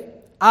Sunday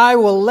I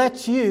will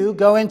let you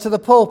go into the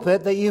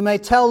pulpit that you may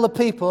tell the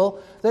people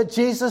that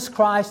Jesus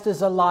Christ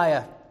is a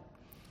liar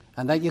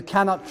and that you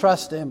cannot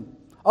trust Him.'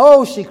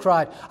 'Oh,' she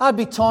cried, 'I'd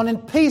be torn in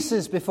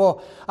pieces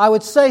before I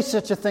would say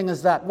such a thing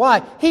as that.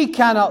 Why, He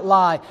cannot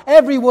lie.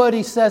 Every word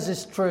He says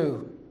is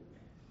true.'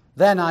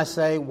 Then I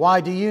say, 'Why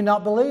do you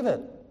not believe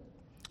it?'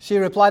 She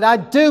replied, 'I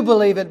do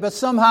believe it, but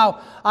somehow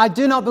I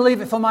do not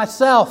believe it for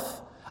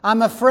myself.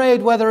 I'm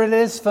afraid whether it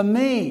is for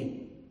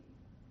me.'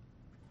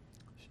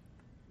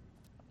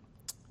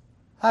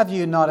 'Have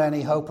you not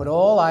any hope at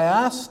all?' I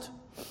asked.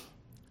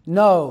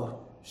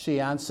 'No,'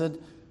 she answered.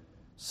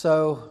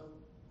 So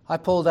I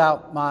pulled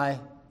out my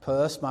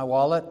purse, my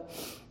wallet,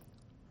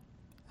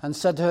 and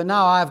said to her,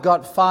 "Now I've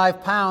got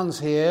 £5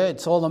 here.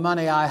 It's all the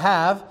money I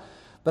have.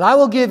 But I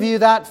will give you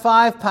that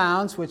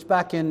 £5, which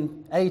back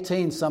in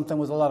 18-something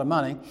was a lot of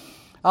money.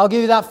 I'll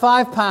give you that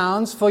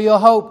 £5 for your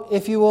hope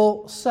if you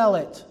will sell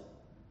it."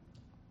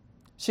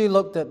 She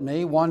looked at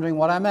me, wondering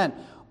what I meant.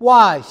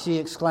 "Why," she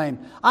exclaimed,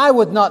 "I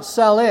would not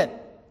sell it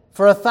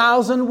for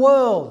 1,000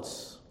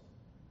 worlds."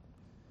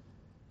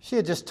 She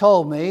had just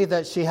told me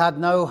that she had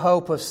no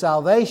hope of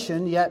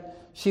salvation,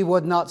 yet she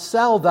would not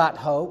sell that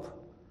hope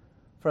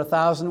for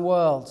 1,000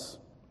 worlds.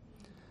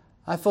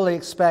 I fully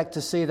expect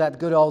to see that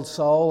good old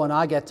soul when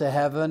I get to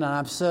heaven, and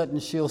I'm certain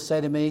she'll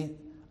say to me,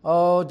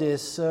 "Oh, dear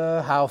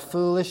sir, how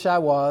foolish I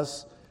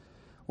was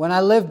when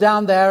I lived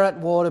down there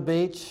at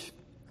Waterbeach,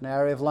 an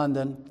area of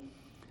London.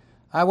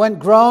 I went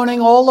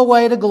groaning all the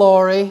way to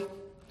glory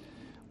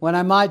when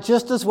I might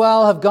just as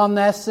well have gone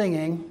there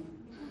singing.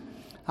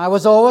 I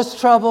was always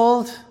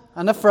troubled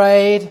and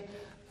afraid,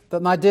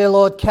 but my dear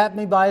Lord kept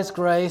me by His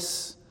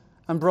grace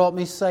and brought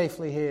me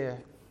safely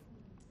here."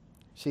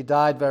 She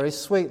died very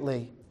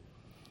sweetly.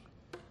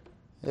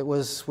 It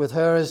was with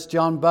her as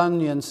John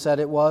Bunyan said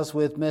it was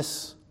with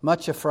Miss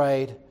Much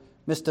Afraid,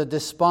 Mr.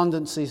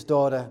 Despondency's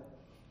daughter.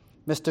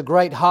 Mr.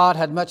 Greatheart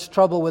had much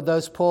trouble with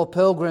those poor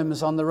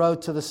pilgrims on the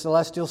road to the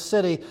celestial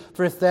city,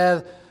 for if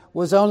there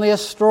was only a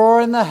straw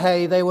in the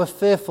hay, they were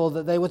fearful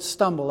that they would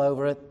stumble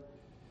over it.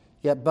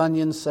 Yet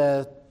Bunyan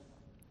said,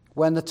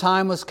 when the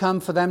time was come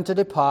for them to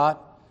depart,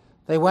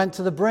 they went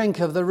to the brink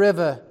of the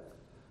river.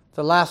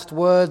 The last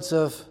words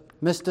of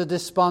Mr.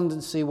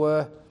 Despondency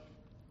were,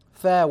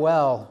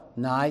 "Farewell,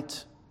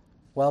 night,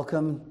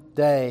 welcome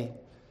day."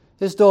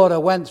 His daughter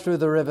went through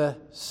the river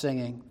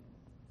singing.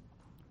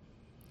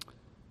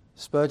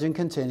 Spurgeon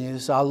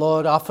continues, "Our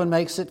Lord often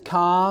makes it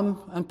calm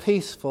and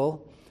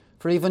peaceful,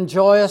 for even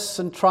joyous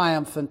and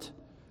triumphant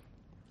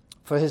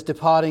for His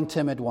departing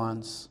timid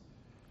ones.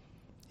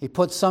 He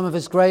puts some of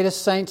His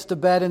greatest saints to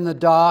bed in the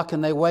dark,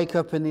 and they wake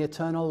up in the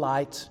eternal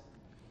light.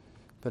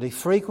 But He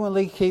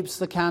frequently keeps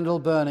the candle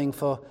burning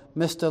for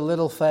Mr.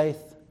 Little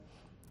Faith,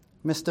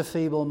 Mr.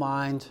 Feeble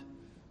Mind,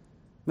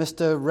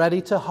 Mr.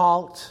 Ready to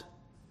Halt,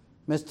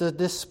 Mr.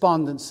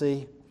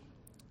 Despondency,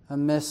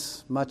 and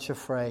Miss Much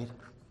Afraid."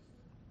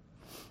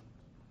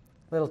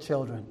 Little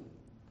children,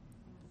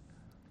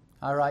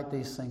 I write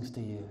these things to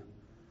you,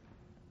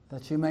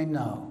 that you may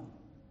know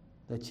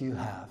that you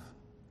have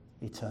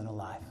eternal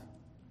life.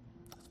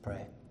 Let's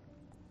pray.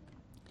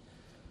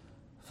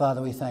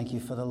 Father, we thank You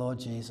for the Lord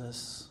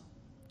Jesus,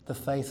 the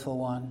faithful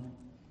one,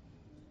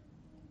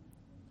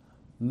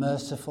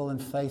 merciful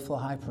and faithful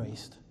high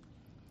priest.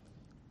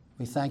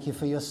 We thank You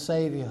for Your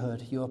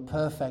Saviorhood. You are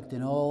perfect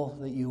in all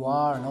that You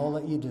are and all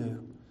that You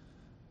do.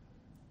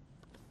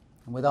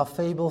 And with our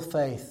feeble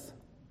faith,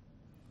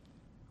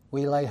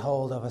 we lay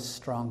hold of a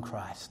strong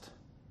Christ.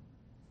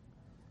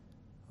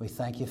 We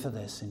thank You for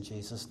this in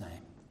Jesus'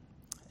 name.